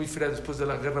se hizo muy fría después de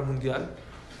la Guerra Mundial.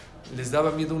 Les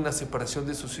daba miedo una separación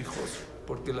de sus hijos,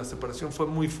 porque la separación fue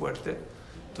muy fuerte.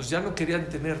 Entonces ya no querían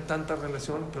tener tanta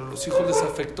relación, pero a los hijos les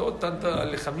afectó tanto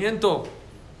alejamiento.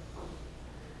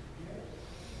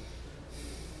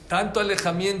 Tanto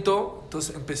alejamiento,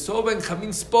 entonces empezó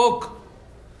Benjamín Spock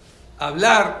a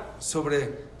hablar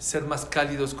sobre ser más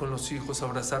cálidos con los hijos,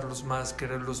 abrazarlos más,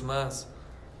 quererlos más.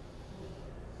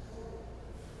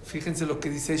 Fíjense lo que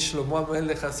dice Shlomo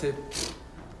Amelech hace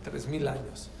 3000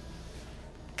 años.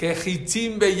 Que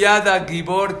hitzim beyada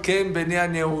gibor ken benea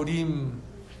neurim.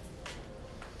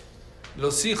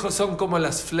 Los hijos son como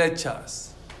las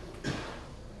flechas.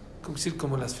 ¿Cómo decir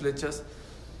como las flechas?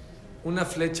 ¿Una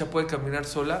flecha puede caminar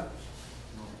sola?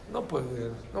 No puede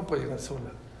llegar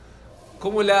sola.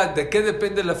 ¿De qué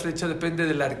depende la flecha? Depende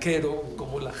del arquero,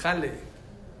 como la jale.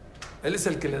 Él es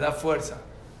el que le da fuerza.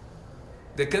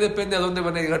 ¿De qué depende a dónde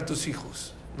van a llegar tus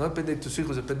hijos? No depende de tus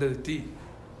hijos, depende de ti.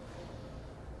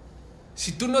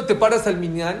 Si tú no te paras al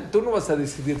minyan, tú no vas a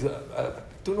decidir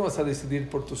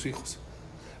por tus hijos.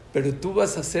 Pero tú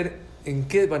vas a hacer en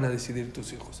qué van a decidir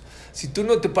tus hijos. Si tú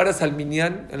no te paras al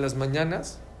minyan en las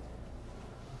mañanas,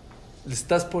 le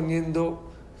estás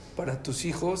poniendo para tus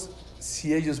hijos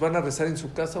si ellos van a rezar en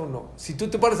su casa o no. Si tú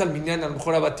te paras al minyan, a lo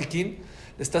mejor a Batiquín,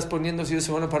 le estás poniendo si ellos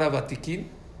se van a parar a Batiquín,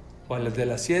 o al de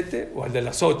las 7 o al de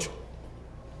las 8.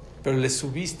 Pero le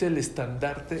subiste el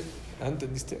estandarte,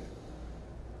 ¿entendiste?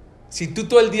 Si tú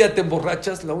todo el día te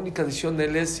emborrachas, la única decisión de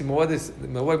él es si me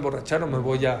voy a emborrachar o me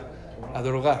voy a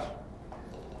drogar.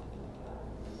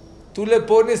 Tú le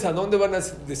pones a dónde van a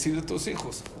decidir tus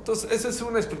hijos. Entonces, esa es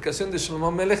una explicación de Shlomo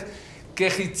Amelech. Que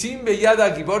hitzim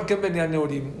beyada gibor ken benea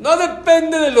neurim. No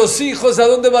depende de los hijos a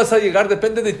dónde vas a llegar,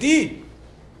 depende de ti.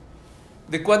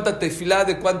 De cuánta tefilá,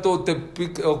 de cuánto te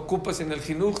ocupas en el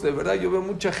jinuj. De verdad, yo veo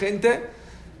mucha gente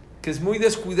que es muy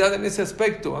descuidada en ese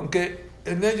aspecto. Aunque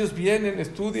en ellos vienen,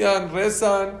 estudian,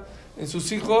 rezan, en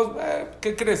sus hijos,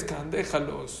 que crezcan,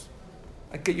 déjalos.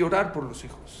 Hay que llorar por los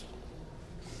hijos.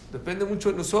 Depende mucho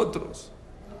de nosotros.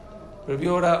 Pero vi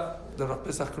ahora de Rav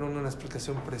Pesach con una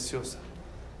explicación preciosa.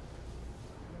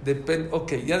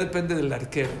 Ya depende del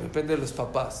arquero, depende de los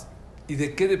papás. ¿Y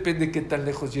de qué depende qué tan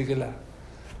lejos llegue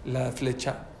la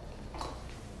flecha?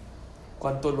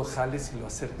 Cuánto lo jales y lo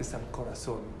acerques al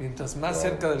corazón. Mientras más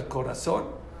cerca del corazón,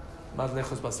 más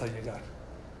lejos vas a llegar.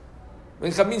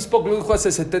 Benjamín Spock lo dijo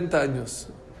hace 70 años.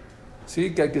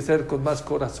 Sí, que hay que ser con más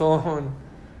corazón.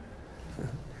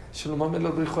 Shlomo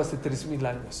Amelech lo dijo hace 3000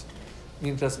 años.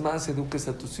 Mientras más eduques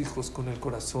a tus hijos con el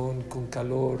corazón, con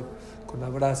calor, con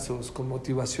abrazos, con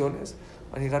motivaciones,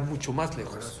 van a llegar mucho más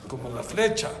lejos, como la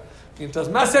flecha.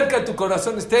 Mientras más cerca de tu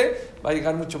corazón esté, va a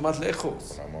llegar mucho más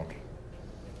lejos. Por amor.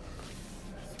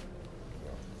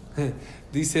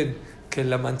 Dicen que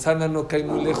la manzana no cae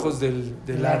muy lejos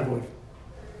del árbol.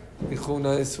 Dijo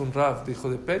una vez un Rav, dijo,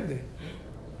 depende.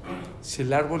 Si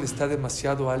el árbol está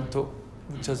demasiado alto,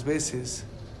 muchas veces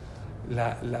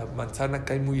la manzana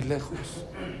cae muy lejos.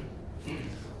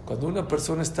 Cuando una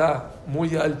persona está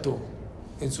muy alto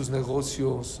en sus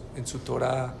negocios, en su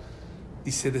Torah,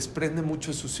 y se desprende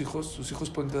mucho de sus hijos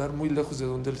pueden quedar muy lejos de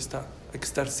donde él está. Hay que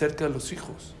estar cerca de los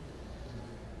hijos.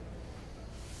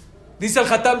 Dice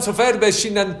el Hatam Sofer,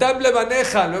 Beshinantam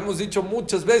levaneja, lo hemos dicho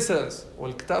muchas veces, o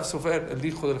el Ktav Sofer, el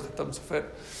hijo del Hatam Sofer,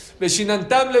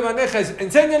 Beshinantam levaneja,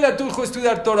 enséñale a tu hijo a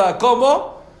estudiar Torah.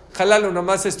 ¿Cómo? Jalalo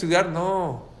nomás a estudiar,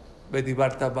 no.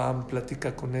 Bedibar Tabam,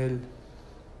 platica con él.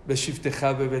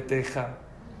 Beshifteja, bebeteja,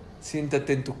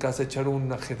 siéntate en tu casa a echar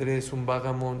un ajedrez, un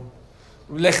vagamón.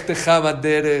 Lechteja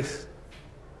baderech,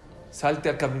 salte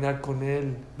a caminar con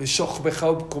él. Beshoch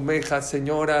bejaub comeja,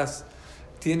 señoras,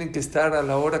 tienen que estar a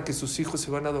la hora que sus hijos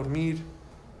se van a dormir,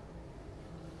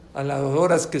 a las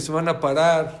horas que se van a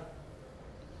parar.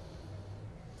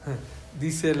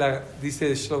 Dice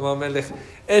Shlomo Amelech,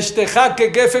 Eshteja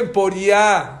que gefen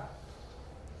poria.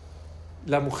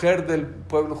 La mujer del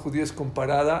pueblo judío es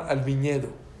comparada al viñedo.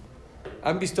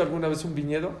 ¿Han visto alguna vez un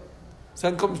viñedo?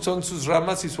 ¿Saben cómo son sus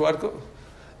ramas y su arco?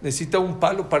 Necesita un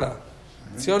palo para...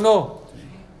 ¿Sí o no?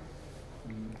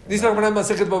 Dice la Gemara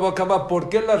Masejet Baba Kama, ¿por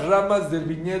qué las ramas del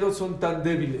viñedo son tan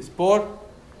débiles?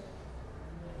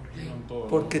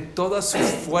 Porque toda su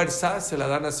fuerza se la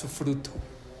dan a su fruto.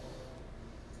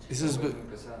 Eso es...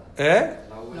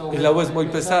 El agua es muy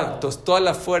pesada. Entonces toda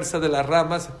la fuerza de las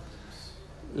ramas...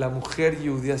 La mujer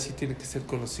judía sí tiene que ser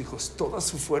con los hijos, toda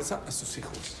su fuerza a sus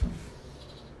hijos.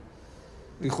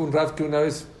 Dijo un Rav que una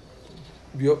vez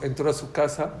entró a su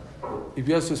casa y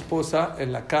vio a su esposa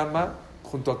en la cama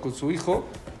junto con su hijo,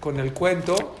 con el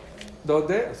cuento,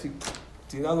 ¿dónde? Así,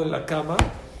 tirado en la cama.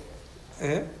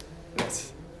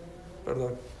 Gracias.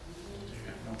 Perdón.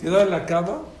 Tirado en la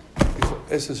cama, dijo,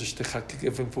 eso es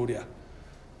que fue en furia.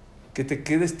 Que te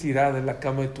quedes tirada en la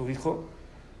cama de tu hijo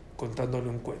contándole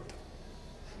un cuento.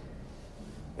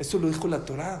 Eso lo dijo la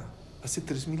Torá hace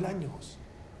 3,000 años.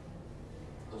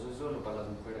 Entonces solo para las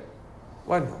mujeres.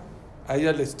 Bueno, a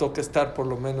ellas les toca estar por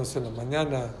lo menos en la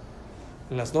mañana,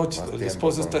 en las noches. El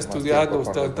esposo está estudiando,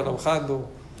 está trabajando,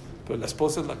 pero la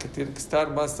esposa es la que tiene que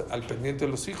estar más al pendiente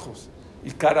de los hijos.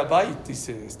 Y Karabait,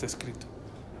 dice, está escrito.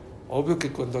 Obvio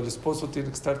que cuando el esposo tiene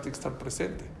que estar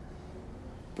presente.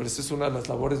 Pero esa es una de las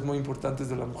labores muy importantes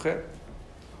de la mujer.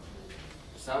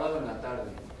 Sábado en la tarde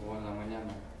o en la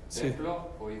mañana. ¿Templo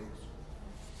o hijos?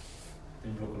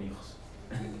 Templo con hijos.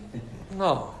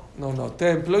 No,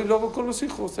 templo y luego con los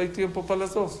hijos, hay tiempo para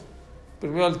las dos.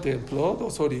 Primero al templo,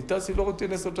 2 horitas, y luego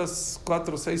tienes otras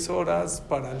 4 o 6 horas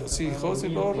para los hijos y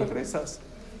luego regresas.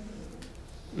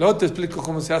 Luego te explico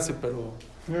cómo se hace, pero...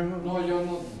 No, yo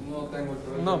no tengo el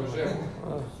problema.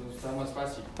 Está más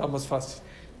fácil. Está más fácil.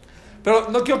 Pero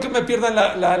no quiero que me pierdan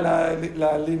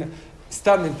la línea.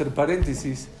 Están entre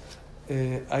paréntesis.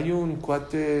 Hay un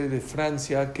cuate de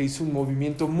Francia que hizo un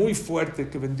movimiento muy fuerte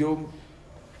que vendió,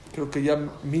 creo que ya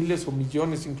miles o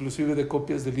millones inclusive de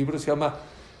copias de libros. Se llama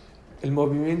el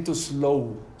movimiento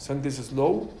Slow. ¿Saben qué es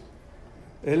Slow?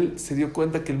 Él se dio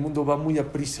cuenta que el mundo va muy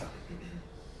a prisa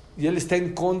y él está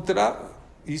en contra.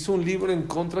 Hizo un libro en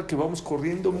contra que vamos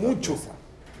corriendo mucho.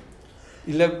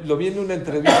 Y lo vi en una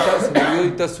entrevista, se me olvidó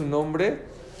ahorita su nombre,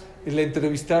 y le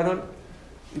entrevistaron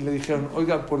y le dijeron,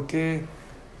 oiga, ¿por qué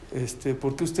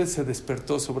usted se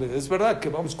despertó sobre? Es verdad que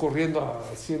vamos corriendo a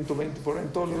 120 por hora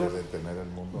en todo lugar.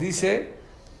 Dice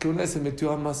que una vez se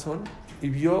metió a Amazon y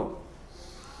vio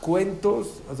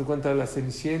cuentos, haz de cuenta, de la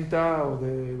Cenicienta o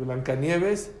de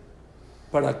Blancanieves,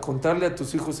 para contarle a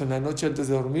tus hijos en la noche antes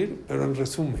de dormir, pero en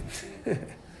resumen.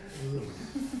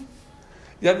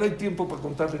 Ya no hay tiempo para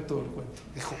contarle todo el cuento.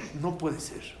 Dijo, no puede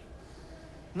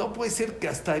ser que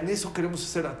hasta en eso queremos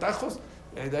hacer atajos.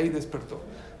 Y de ahí despertó.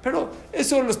 Pero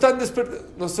eso lo están despertando.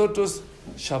 Nosotros,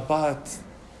 Shabbat.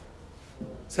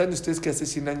 ¿Saben ustedes que hace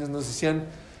 100 años nos decían,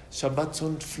 Shabbat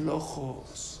son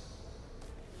flojos?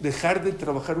 Dejar de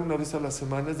trabajar una vez a la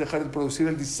semana es dejar de producir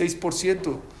el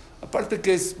 16%. Aparte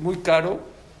que es muy caro,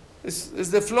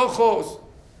 es de flojos.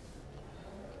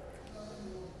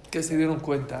 ¿Qué se dieron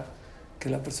cuenta? Que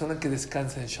la persona que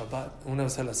descansa en Shabbat una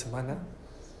vez a la semana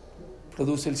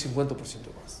produce el 50%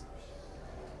 más.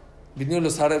 Vinieron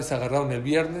los árabes, agarraron el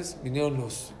viernes, vinieron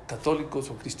los católicos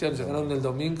o cristianos, agarraron el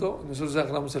domingo, y nosotros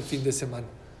agarramos el fin de semana.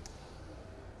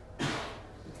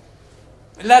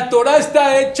 La Torah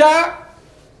está hecha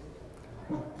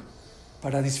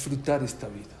para disfrutar esta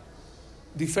vida.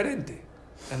 Diferente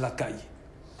en la calle.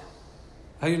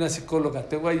 Hay una psicóloga,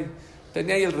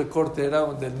 tenía ahí el recorte, era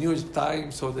del New York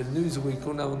Times o del Newsweek,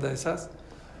 una onda de esas,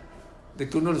 de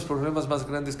que uno de los problemas más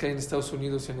grandes que hay en Estados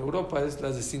Unidos y en Europa es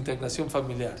la desintegración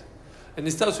familiar. En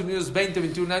Estados Unidos, 20,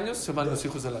 21 años, se van los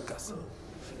hijos de la casa.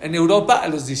 En Europa, a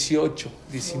los 18,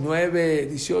 19,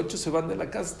 18, se van de la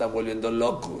casa, están volviendo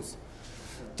locos.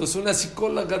 Entonces una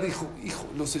psicóloga dijo, hijo,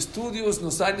 los estudios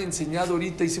nos han enseñado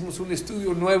ahorita, hicimos un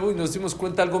estudio nuevo y nos dimos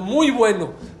cuenta algo muy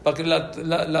bueno para que,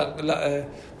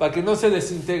 para que no se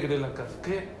desintegre la casa.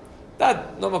 ¿Qué?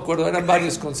 No me acuerdo, eran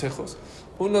varios consejos.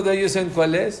 Uno de ellos, ¿en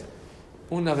cuál es?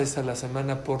 Una vez a la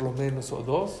semana, por lo menos, o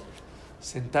dos,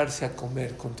 sentarse a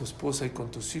comer con tu esposa y con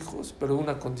tus hijos, pero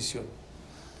una condición: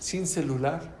 sin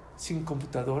celular, sin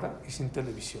computadora y sin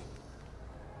televisión.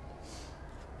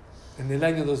 En el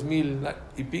año 2000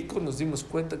 y pico nos dimos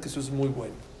cuenta que eso es muy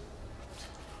bueno.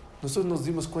 Nosotros nos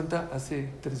dimos cuenta hace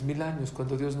 3000 años,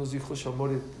 cuando Dios nos dijo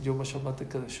Shamoret Yom HaShabbat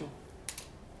Kadasho.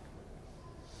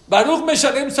 Baruch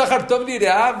Meshalem Sahar Tov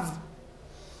Lireav.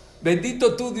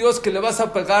 Bendito tú, Dios, que le vas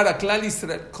a pagar a Klal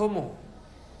Israel. ¿Cómo?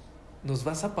 ¿Nos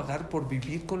vas a pagar por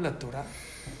vivir con la Torah?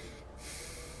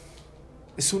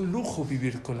 Es un lujo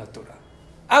vivir con la Torah.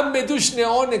 Am Medush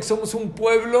Neonek, somos un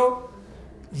pueblo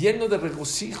lleno de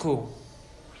regocijo.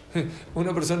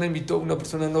 Una persona invitó a una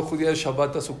persona no judía de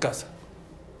Shabbat a su casa.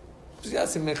 Pues ya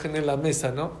se me en la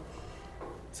mesa, ¿no?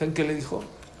 ¿Saben qué le dijo?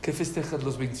 ¿Qué festejas,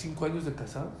 los 25 años de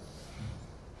casado?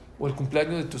 ¿O el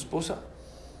cumpleaños de tu esposa?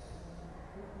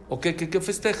 ¿O qué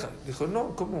festeja? Dijo,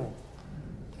 no, ¿cómo?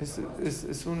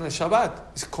 Es una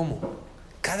Shabbat. Es como,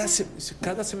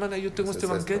 cada semana yo tengo este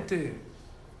banquete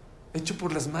hecho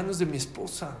por las manos de mi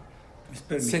esposa.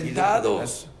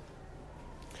 Sentados.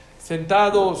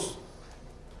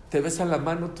 Te besan la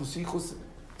mano tus hijos.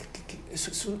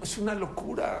 Eso es una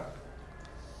locura.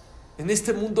 En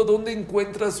este mundo, ¿dónde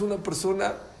encuentras una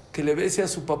persona que le bese a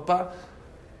su papá?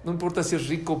 No importa si es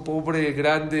rico, pobre,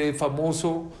 grande,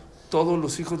 famoso. Todos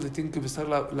los hijos le tienen que besar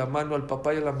la mano al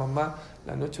papá y a la mamá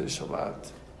la noche de Shabbat.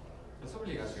 Es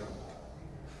obligación.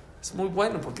 Es muy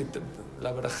bueno porque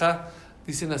la verajá,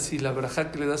 dicen así, la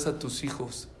verajá que le das a tus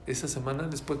hijos esa semana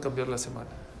les puede cambiar la semana.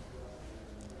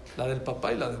 La del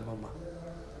papá y la de mamá.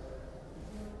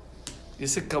 Y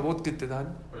ese cabot que te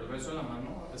dan. ¿Pero el beso en la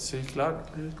mano? Sí, claro.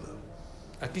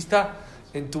 Aquí está,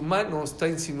 en tu mano está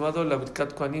insinuado la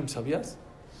Birkat Kohanim, ¿sabías?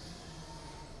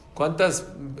 ¿Cuántas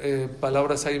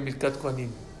palabras hay en Birkat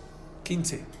Kohanim?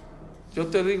 15. Yo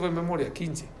te digo en memoria,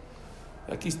 15.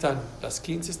 Aquí están, las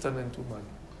 15 están en tu mano.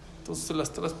 Entonces te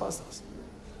las traspasas.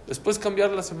 Después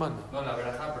cambiar la semana. No, la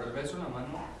verajá, pero el beso en la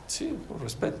mano. Sí, por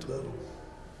respeto.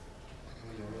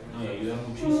 No, y ayuda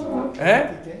muchísimo.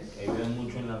 Ayuda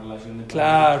mucho en la relación de...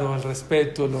 Claro, el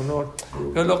respeto, el honor.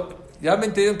 Pero ya me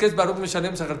entendieron que es Baruch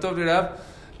Meshalem Sahar Tov Lireav.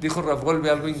 Dijo Rav Golbe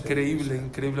algo increíble.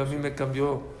 A mí me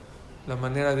cambió la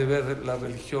manera de ver la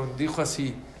religión. Dijo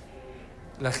así: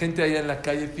 la gente allá en la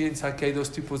calle piensa que hay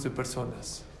dos tipos de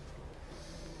personas: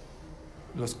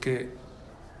 los que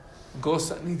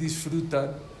gozan y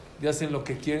disfrutan y hacen lo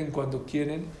que quieren cuando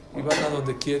quieren y van a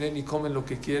donde quieren y comen lo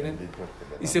que quieren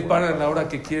y se paran a la hora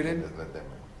que quieren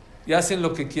y hacen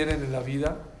lo que quieren en la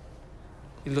vida.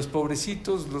 Y los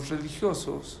pobrecitos, los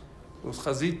religiosos, los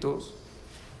hazitos,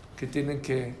 que tienen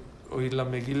que oír la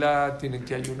Megilá, tienen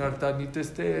que ayunar Tanit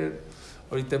Esther,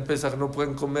 ahorita en Pesach no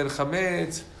pueden comer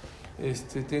Hametz,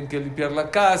 tienen que limpiar la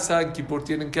casa, en Kippur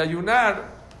tienen que ayunar.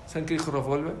 ¿Saben qué dijo Rav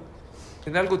Golbe?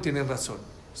 En algo tienen razón.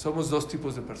 Somos dos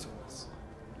tipos de personas.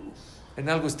 En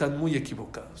algo están muy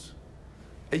equivocados.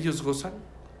 Ellos gozan,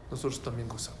 nosotros también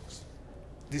gozamos.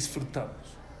 Disfrutamos.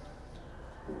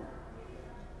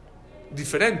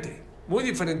 Diferente, muy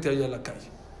diferente allá en la calle.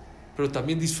 Pero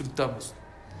también disfrutamos.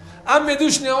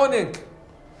 Amedush Neonek,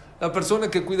 la persona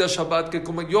que cuida Shabbat, que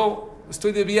como yo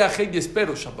estoy de viaje y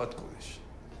espero Shabbat Kodesh.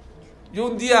 Yo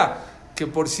un día que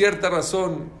por cierta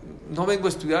razón no vengo a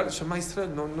estudiar Shema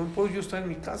Israel, no puedo yo estar en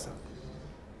mi casa.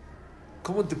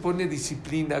 ¿Cómo te pone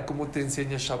disciplina? ¿Cómo te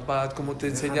enseña Shabbat? ¿Cómo te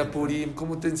enseña Purim?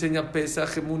 ¿Cómo te enseña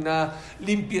Pesach, Emuná,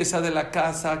 limpieza de la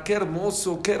casa? ¡Qué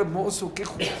hermoso, qué hermoso, qué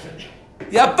justo!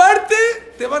 Y aparte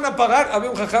te van a pagar. Había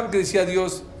un jajam que decía: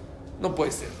 Dios, no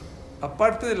puede ser.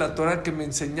 Aparte de la Torah que me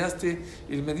enseñaste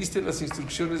y me diste las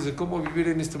instrucciones de cómo vivir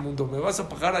en este mundo, ¿me vas a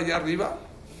pagar allá arriba?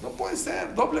 No puede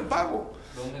ser, doble pago.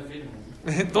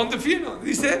 ¿Dónde firmo?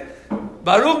 Dice: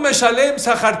 Baruch Meshalem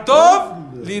Sahar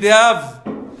Tov Lireav.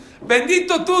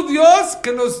 Bendito tú, Dios,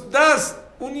 que nos das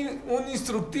un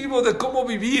instructivo de cómo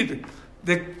vivir,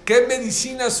 de qué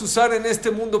medicinas usar en este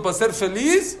mundo para ser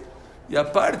feliz, y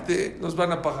aparte nos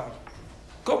van a pagar.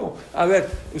 ¿Cómo? A ver,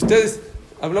 ustedes,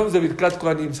 hablamos de Birkat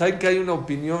Kohanim, ¿saben que hay una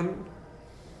opinión?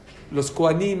 Los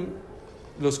Kohanim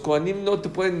no te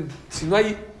pueden, si no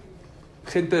hay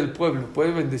gente del pueblo,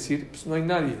 puede bendecir, pues no hay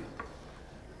nadie.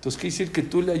 Entonces quiere decir que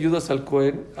tú le ayudas al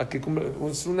Cohen a que cumpla,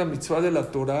 es una mitzvah de la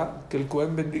Torah que el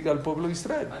Cohen bendiga al pueblo de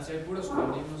Israel. Si hay puros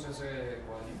Kohanim, no se hace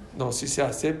Kohanim. No, sí se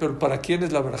hace, pero ¿para quién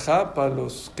es la verajá? Para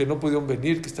los que no pudieron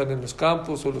venir, que están en los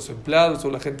campos, o los empleados, o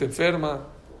la gente enferma.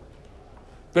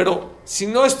 Pero si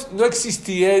no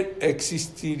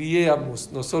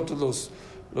existiríamos nosotros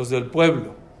los del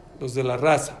pueblo, los de la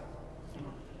raza,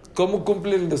 ¿cómo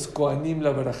cumplen los Kohanim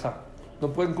la verajá?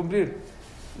 No pueden cumplir.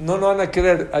 No van a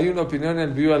querer. Hay una opinión en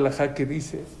el Viva Alajá que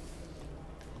dice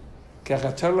que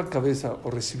agachar la cabeza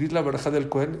o recibir la verajá del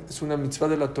Cohen es una mitzvah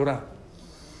de la Torah.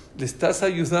 Le estás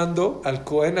ayudando al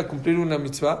Cohen a cumplir una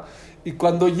mitzvah y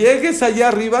cuando llegues allá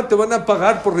arriba te van a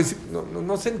pagar por recibir.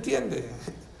 No se entiende.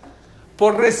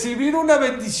 Por recibir una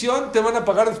bendición te van a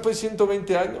pagar después de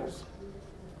 120 años.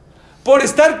 Por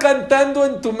estar cantando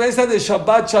en tu mesa de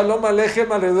Shabbat, Shalom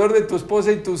Alejem, alrededor de tu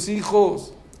esposa y tus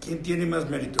hijos. ¿Quién tiene más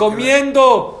mérito?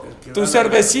 Comiendo tu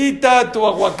cervecita, tu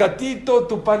aguacatito,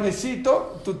 tu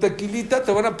panecito, tu tequilita,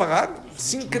 te van a pagar.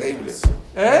 Es increíble.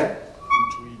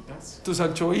 Tus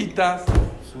anchoitas.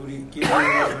 Suri, ¿quién tiene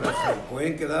más verajá? ¿El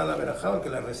Cohen que da la verajá o el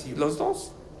que la recibe? Los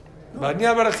dos.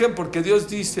 Vanía Barajem, porque Dios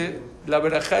dice, la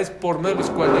verajá es por medio de los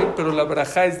Kohanim, pero la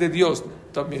verajá es de Dios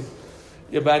también.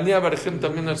 Y Vanía Barajem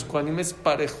también a los Kohanim es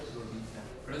parejo.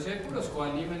 Pero si hay puros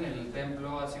Kohanim en el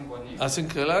templo, hacen Kohanim. Hacen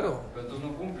claro. Pero entonces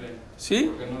no cumplen.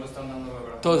 ¿Sí? Porque no le están dando la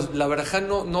verajá. Entonces, la verajá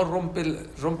no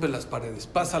rompe las paredes,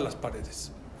 pasa las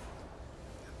paredes.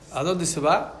 ¿A dónde se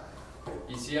va?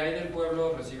 ¿Y si hay del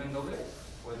pueblo, reciben doble?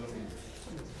 ¿O es lo mismo?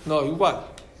 No, igual.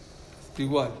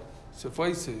 Se fue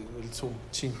y el Zoom.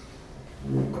 Chin.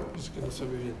 Es que no se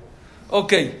ve bien.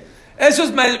 Ok. Eso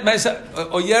es...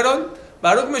 ¿Oyeron?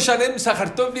 Baruch Meshalem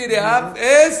Sahartov Lireab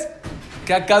es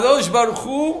que a Kadosh Baruj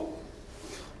Hu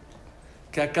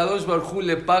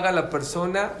le paga a la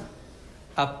persona,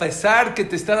 a pesar que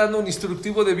te está dando un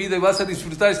instructivo de vida y vas a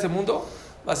disfrutar este mundo,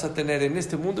 vas a tener en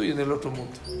este mundo y en el otro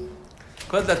mundo.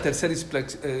 ¿Cuál es la tercera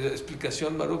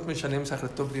explicación? Baruch Meshalem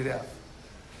Sahartov Lireab.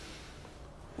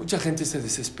 Mucha gente se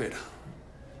desespera.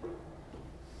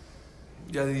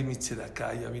 Ya di mi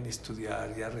tzedakah, ya vine a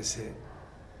estudiar, ya recé.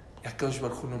 Y a Kadosh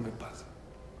Baruj Hu no me paga.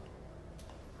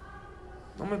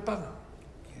 No me paga.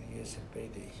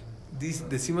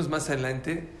 Decimos más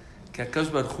adelante que a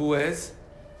Kadosh Baruj Hu es,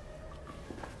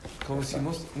 ¿cómo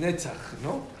decimos? Netzach,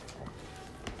 ¿no?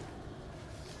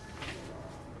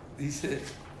 Dice...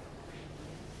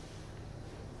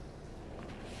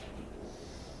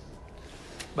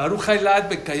 Baruch Hailad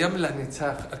Bekayam la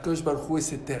Netzach. Akadosh Baruj Hu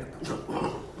es eterno.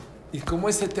 Y como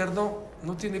es eterno,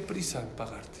 no tiene prisa en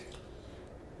pagarte.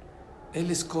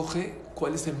 Él escoge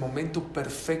cuál es el momento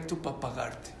perfecto para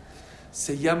pagarte.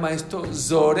 Se llama esto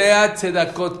Zorea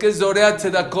Tzedakot. ¿Qué es Zorea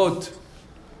Tzedakot?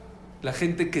 La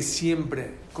gente que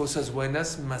siempre cosas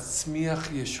buenas,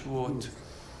 Matzmiach Yeshuot,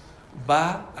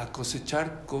 va a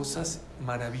cosechar cosas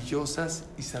maravillosas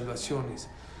y salvaciones.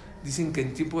 Dicen que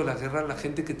en tiempo de la guerra la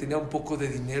gente que tenía un poco de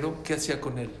dinero, ¿qué hacía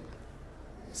con él?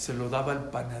 Se lo daba al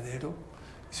panadero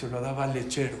y se lo daba al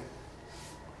lechero.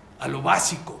 A lo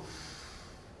básico.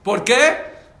 ¿Por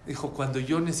qué? Dijo, cuando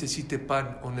yo necesite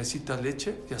pan o necesita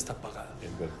leche, ya está pagado.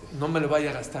 No me lo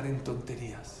vaya a gastar en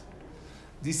tonterías.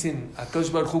 Dicen, a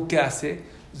Kadosh Baruj Hu, ¿qué hace?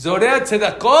 Zorea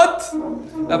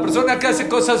Tzedakot. La persona que hace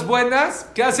cosas buenas,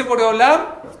 ¿qué hace Boreolam?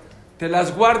 Te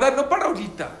las guarda, no para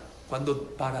ahorita,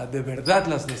 cuando para de verdad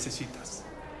las necesitas.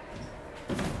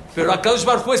 Pero Akadosh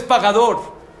Baruj Hu es pagador.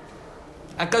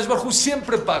 Akadosh Baruj Hu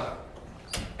siempre paga.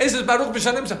 Ese es Baruch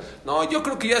Meshalem. No, yo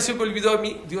creo que ya se me olvidó a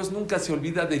mí. Dios nunca se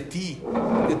olvida de ti,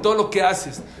 de todo lo que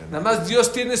haces. Nada más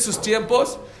Dios tiene sus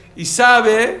tiempos y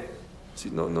sabe. Sí,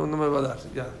 no me va a dar.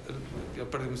 Ya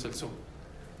perdimos el Zoom.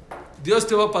 Dios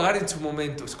te va a pagar en su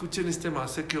momento. Escuchen este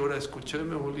más. Sé que ahora escuché,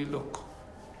 me volví loco.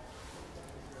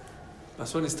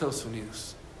 Pasó en Estados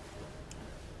Unidos.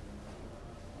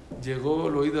 Llegó,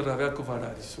 lo oí de Rabbi Yaakov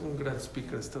Hararis, un gran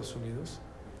speaker de Estados Unidos.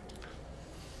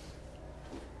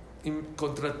 Y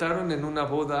contrataron en una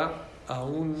boda a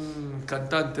un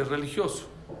cantante religioso.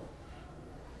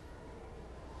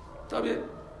 Está bien.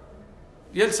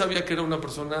 Y él sabía que era una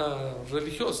persona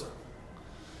religiosa.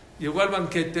 Llegó al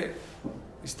banquete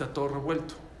y está todo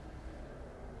revuelto.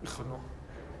 Dijo, no,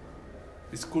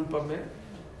 discúlpame.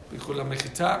 Dijo, la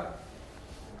mejizá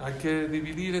hay que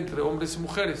dividir entre hombres y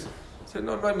mujeres. Dice,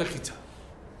 no hay mejizá.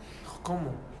 Dijo,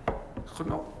 ¿cómo? Dijo,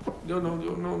 no, yo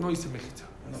no hice mejizá.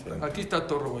 Aquí está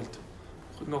todo revuelto.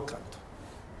 No canto.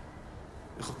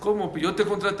 Dijo, ¿cómo? ¿Yo te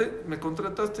contraté? ¿Me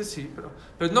contrataste? Sí,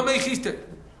 pero no me dijiste.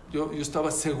 Yo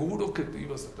estaba seguro que te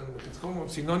ibas a tener. ¿Cómo?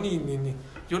 Si no, ni.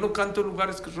 Yo no canto en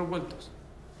lugares que revueltos.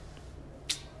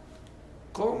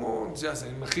 ¿Cómo? Ya se,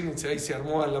 imagínense, ahí se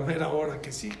armó a la mera hora.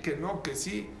 Que sí, que no, que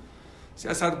sí. Se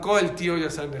acercó el tío, ya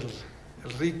saben,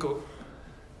 el rico.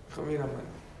 Dijo, mira, mano,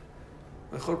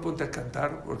 mejor ponte a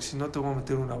cantar, porque si no te voy a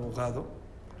meter un abogado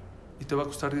y te va a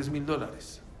costar $10,000.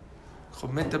 Dijo,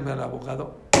 méteme al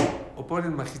abogado, o pon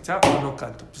el mejizá o no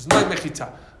canto. Pues no hay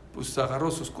mejizá. Pues agarró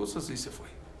sus cosas y se fue.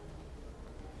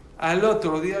 Al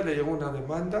otro día le llegó una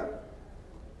demanda.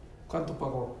 ¿Cuánto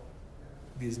pagó?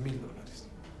 $10,000.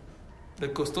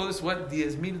 Le costó de subar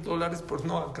 $10,000 por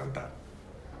no cantar.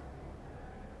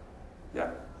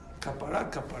 Ya, capará.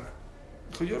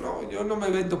 Dijo, yo no me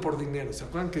vendo por dinero. ¿Se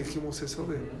acuerdan que dijimos eso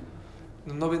de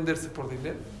no venderse por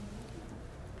dinero?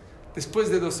 Después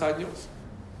de 2 años,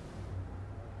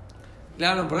 le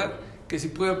hablan por ahí que si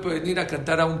puede venir a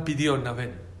cantar a un pidión, a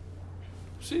ver.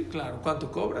 Sí, claro,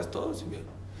 ¿cuánto cobras? Todo, sí, bien.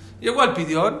 Llegó al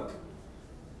pidión,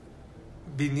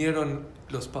 vinieron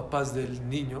los papás del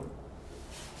niño.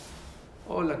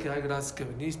 Hola, ¿qué hay? Gracias que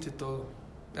viniste, todo.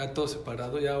 Ya todo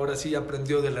separado, ya ahora sí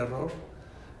aprendió del error.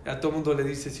 Ya todo el mundo le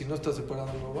dice, si no está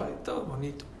separado, no va, y todo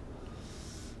bonito.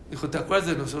 Dijo, ¿te acuerdas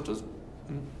de nosotros?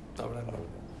 Ahora no.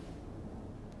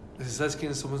 Dice, ¿sabes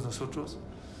quiénes somos nosotros?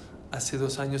 Hace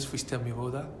 2 años fuiste a mi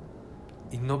boda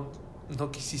y no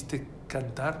quisiste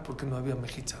cantar porque no había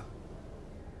mejitza.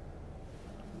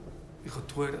 Dijo,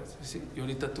 ¿tú eras? Sí, y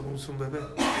ahorita tuvimos un bebé.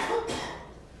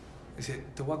 Dice,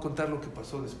 te voy a contar lo que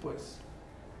pasó después.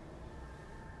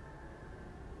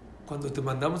 Cuando te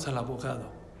mandamos al abogado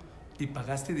y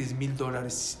pagaste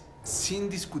 $10,000 sin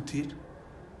discutir,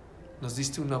 nos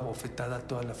diste una bofetada a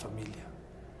toda la familia.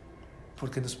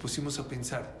 Porque nos pusimos a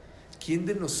pensar, ¿quién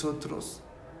de nosotros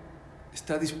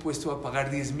está dispuesto a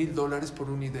pagar $10,000 por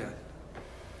un ideal?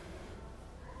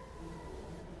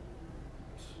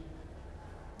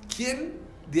 ¿Quién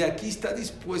de aquí está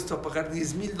dispuesto a pagar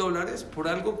 $10,000 por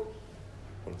algo?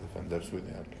 Por defender su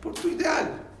ideal. Por tu ideal.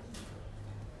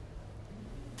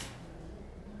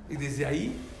 Y desde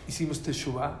ahí hicimos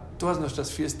teshuvah. Todas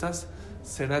nuestras fiestas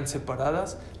serán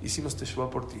separadas. Hicimos teshuvah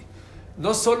por ti.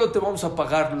 No solo te vamos a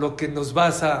pagar lo que nos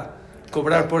vas a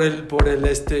cobrar por el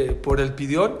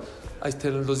pidión. Ahí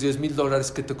están los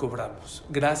 $10,000 que te cobramos.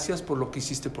 Gracias por lo que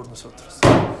hiciste por nosotros.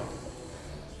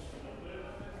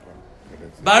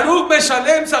 Baruch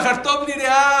Meshalem Sahar Tov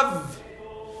Lireav.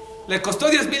 ¿Le costó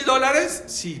 $10,000?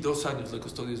 Sí, 2 años le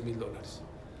costó $10,000.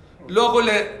 Luego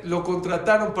lo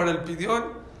contrataron para el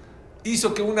pidión.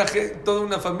 Hizo que toda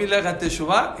una familia haga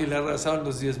teshuvah y le arrasaron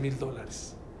los $10,000.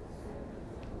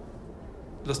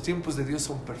 Los tiempos de Dios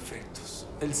son perfectos.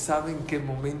 Él sabe en qué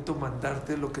momento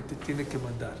mandarte lo que te tiene que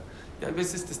mandar. Y a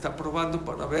veces te está probando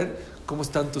para ver cómo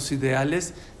están tus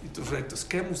ideales y tus retos.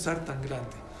 ¡Qué musar tan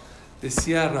grande!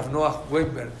 Decía Rav Noah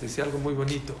Weinberg, decía algo muy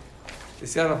bonito.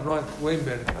 Decía Rav Noah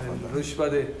Weinberg, el Rosh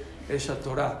de Esha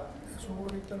Torah.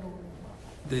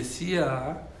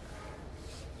 Decía,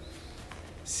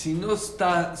 si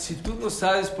tú no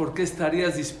sabes por qué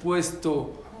estarías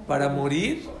dispuesto para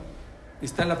morir,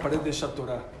 está en la pared de Esha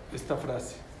Torah, esta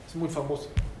frase. Es muy famosa.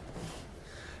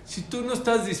 Si tú no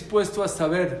estás dispuesto a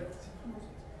saber,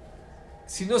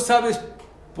 si no sabes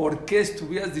por qué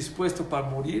estuvieras dispuesto para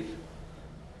morir,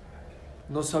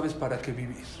 no sabes para qué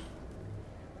vivir.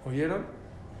 ¿Oyeron?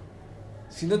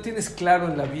 Si no tienes claro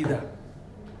en la vida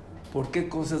por qué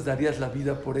cosas darías la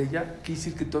vida por ella, quiere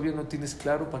decir que todavía no tienes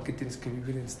claro para qué tienes que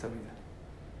vivir en esta vida.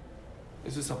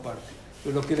 Eso es aparte.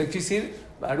 Pero lo que le quiere decir,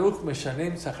 Baruch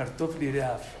Meshalem Sahar Tov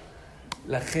Lireav.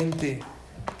 La gente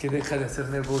que deja de hacer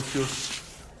negocios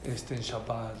en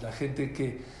Shabbat, la gente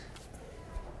que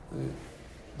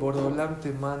Boreolam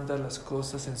te manda las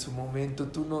cosas en su momento.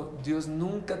 Dios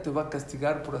nunca te va a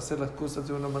castigar por hacer las cosas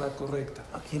de una manera correcta.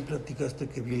 ¿A quién platicaste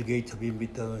que Bill Gates había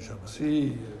invitado en Shabbat?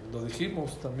 Sí, lo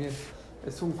dijimos también.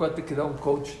 Es un cuate que da un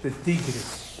coach de tigre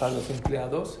para los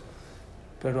empleados,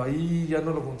 pero ahí ya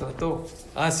no lo contrató.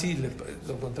 Ah, sí,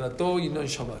 lo contrató y no en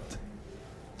Shabbat.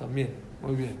 También,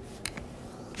 muy bien.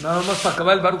 Nada más para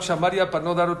acabar el Baruch Shamaria, para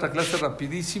no dar otra clase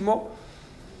rapidísimo.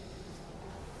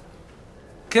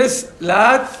 ¿Qué es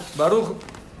Laad? Baruch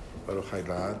Hay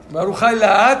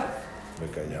Laad.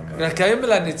 Mekayem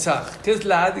la Netzach. ¿Qué es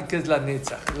Laad y qué es la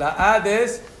Netzach? Laad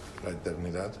es la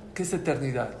eternidad. ¿Qué es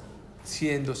eternidad?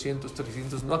 100, 200,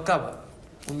 300, no acaba.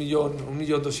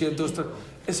 1,200,000.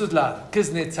 Eso es Laad. ¿Qué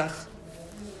es Netzach?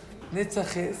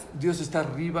 Netzach es Dios está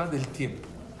arriba del tiempo.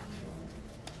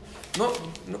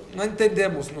 No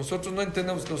entendemos. Nosotros no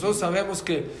entendemos. Nosotros sabemos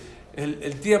que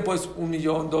el tiempo es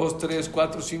 1,000,000, 2, 3,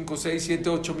 4, 5, 6, 7,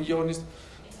 8 millones.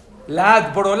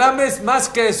 La Boreolam es más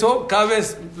que eso, cada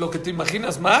vez lo que te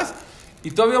imaginas más,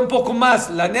 y todavía un poco más.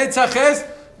 La Netzach es,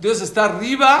 Dios está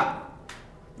arriba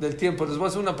del tiempo. Les voy a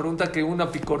hacer una pregunta que una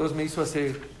picoros me hizo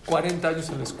hace 40 años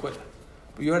en la escuela.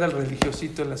 Yo era el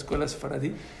religiosito en la escuela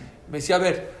sefaradí. Me decía, a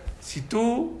ver, si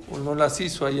tú, o no las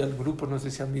hizo ahí al grupo, no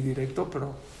sé si a mí directo,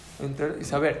 pero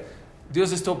dice, a ver,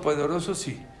 ¿Dios es todopoderoso?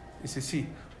 Sí. Dice, sí.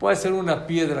 ¿Puede ser una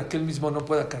piedra que él mismo no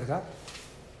pueda cargar?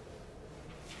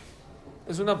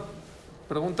 Es una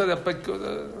pregunta de aspecto.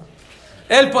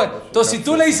 Él puede. Entonces, si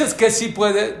tú le dices que sí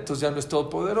puede, entonces ya no es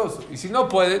todopoderoso. Y si no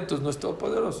puede, entonces no es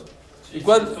todopoderoso. Sí, ¿y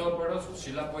cuál? Si es todopoderoso,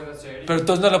 sí la puede hacer. Pero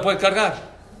entonces no la puede cargar.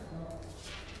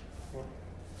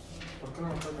 ¿Por qué no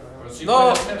lo puede cargar? Pero sí No,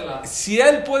 puede hacerla. si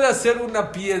él puede hacer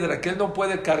una piedra que él no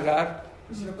puede cargar,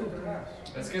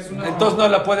 Es que es una, entonces no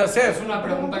la puede hacer. es una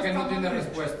pregunta que no tiene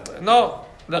respuesta. No,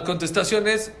 la contestación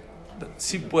es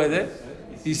sí puede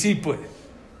y sí puede.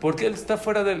 Porque él está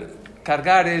fuera del...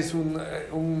 Cargar es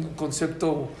un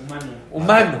concepto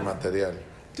humano. Material.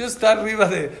 Dios está arriba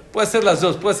de... Puede ser las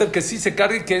dos. Puede ser que sí se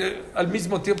cargue y que al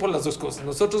mismo tiempo las dos cosas.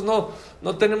 Nosotros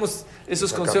no tenemos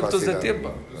esos La conceptos de capacidad.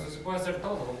 tiempo. Entonces puede hacer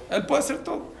todo. Él puede hacer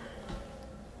todo.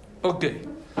 Ok.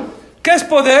 ¿Qué es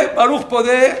poder? Baruch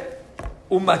poder,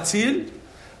 un matzil.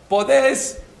 Poder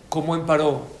es como en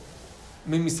Paró.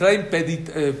 Mi Misraim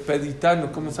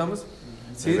peditano, ¿cómo estamos?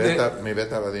 Mi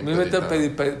beta vadim Mi beta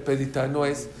peditano. peditano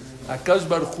es a Kadosh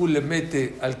Baruj Hu le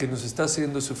mete al que nos está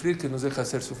haciendo sufrir, que nos deja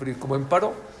hacer sufrir, como en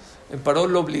Paró. En Paró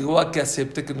lo obligó a que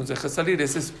acepte que nos deja salir.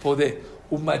 Ese es poder.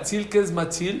 Un matzil, que es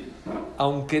matzil,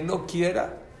 aunque no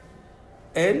quiera,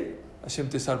 él, Hashem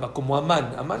te salva. Como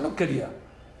Amán. Amán no quería.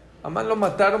 Amán lo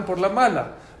mataron por la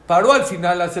mala. Paró al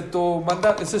final, aceptó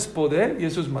mandar. Ese es poder y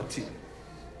eso es matzil.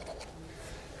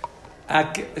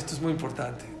 Esto es muy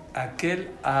importante.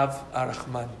 Aquel Av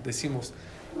Arahman. Decimos,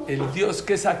 el Dios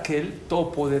que es aquel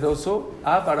todopoderoso,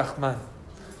 Av Arahman.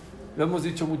 Lo hemos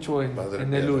dicho mucho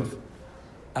en Elul.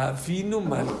 Avinu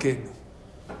Malkenu.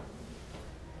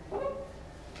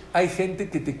 Hay gente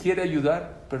que te quiere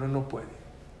ayudar, pero no puede.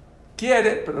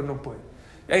 Quiere, pero no puede.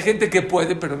 Hay gente que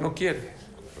puede, pero no quiere.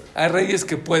 Hay reyes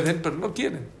que pueden, pero no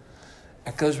quieren.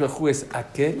 Akadosh Baruj Hu es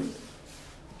aquel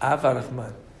Av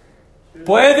Arahman.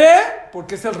 Puede,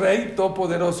 porque es el rey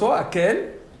todopoderoso,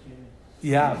 aquel,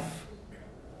 y Av,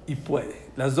 y puede,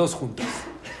 las dos juntas.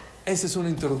 Esa es una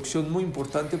introducción muy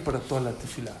importante para toda la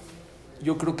tefilá.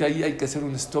 Yo creo que ahí hay que hacer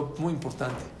un stop muy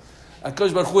importante.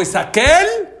 Akadosh Baruj Hu es aquel,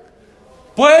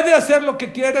 puede hacer lo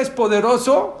que quiera, es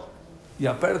poderoso, y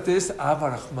aparte es Av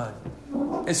Arahman.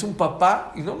 Es un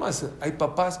papá, y no más, hay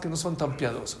papás que no son tan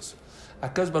piadosos.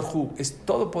 Akadosh Baruj Hu es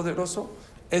todopoderoso,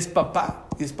 es papá,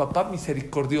 y es papá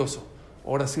misericordioso.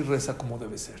 Ahora sí reza como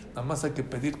debe ser. Nada más hay que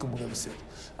pedir como debe ser.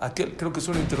 Aquel creo que es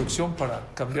una introducción para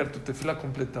cambiar tu tefila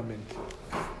completamente.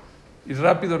 Y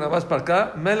rápido nada más para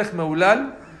acá. Melech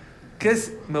Meulal. ¿Qué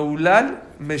es Meulal?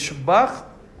 Meshbach,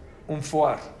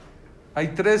 Unfoar. Hay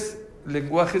 3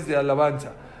 lenguajes de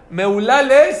alabanza. Meulal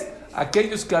es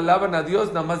aquellos que alaban a Dios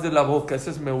nada más de la boca.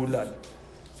 Ese es Meulal.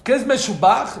 ¿Qué es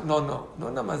Meshbach? No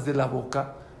nada más de la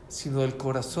boca, sino del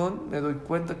corazón. Me doy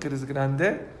cuenta que eres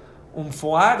grande. Un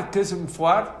foar, ¿qué es un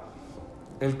foar?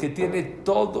 El que tiene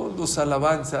todos los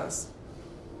alabanzas,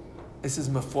 ese es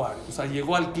mefuar. O sea,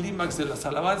 llegó al clímax de las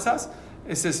alabanzas,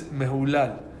 ese es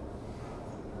mehulal.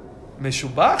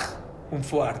 Meshubach, un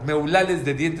foar. Mehulal es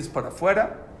de dientes para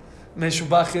afuera.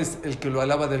 Meshubach es el que lo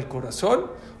alaba del corazón.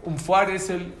 Un foar es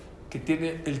el que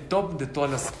tiene el top de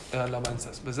todas las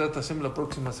alabanzas. Besat Hashem, la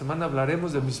próxima semana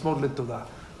hablaremos de Mismor Letodá.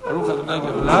 Baruch Adonai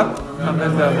Gedolah.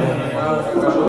 Amén.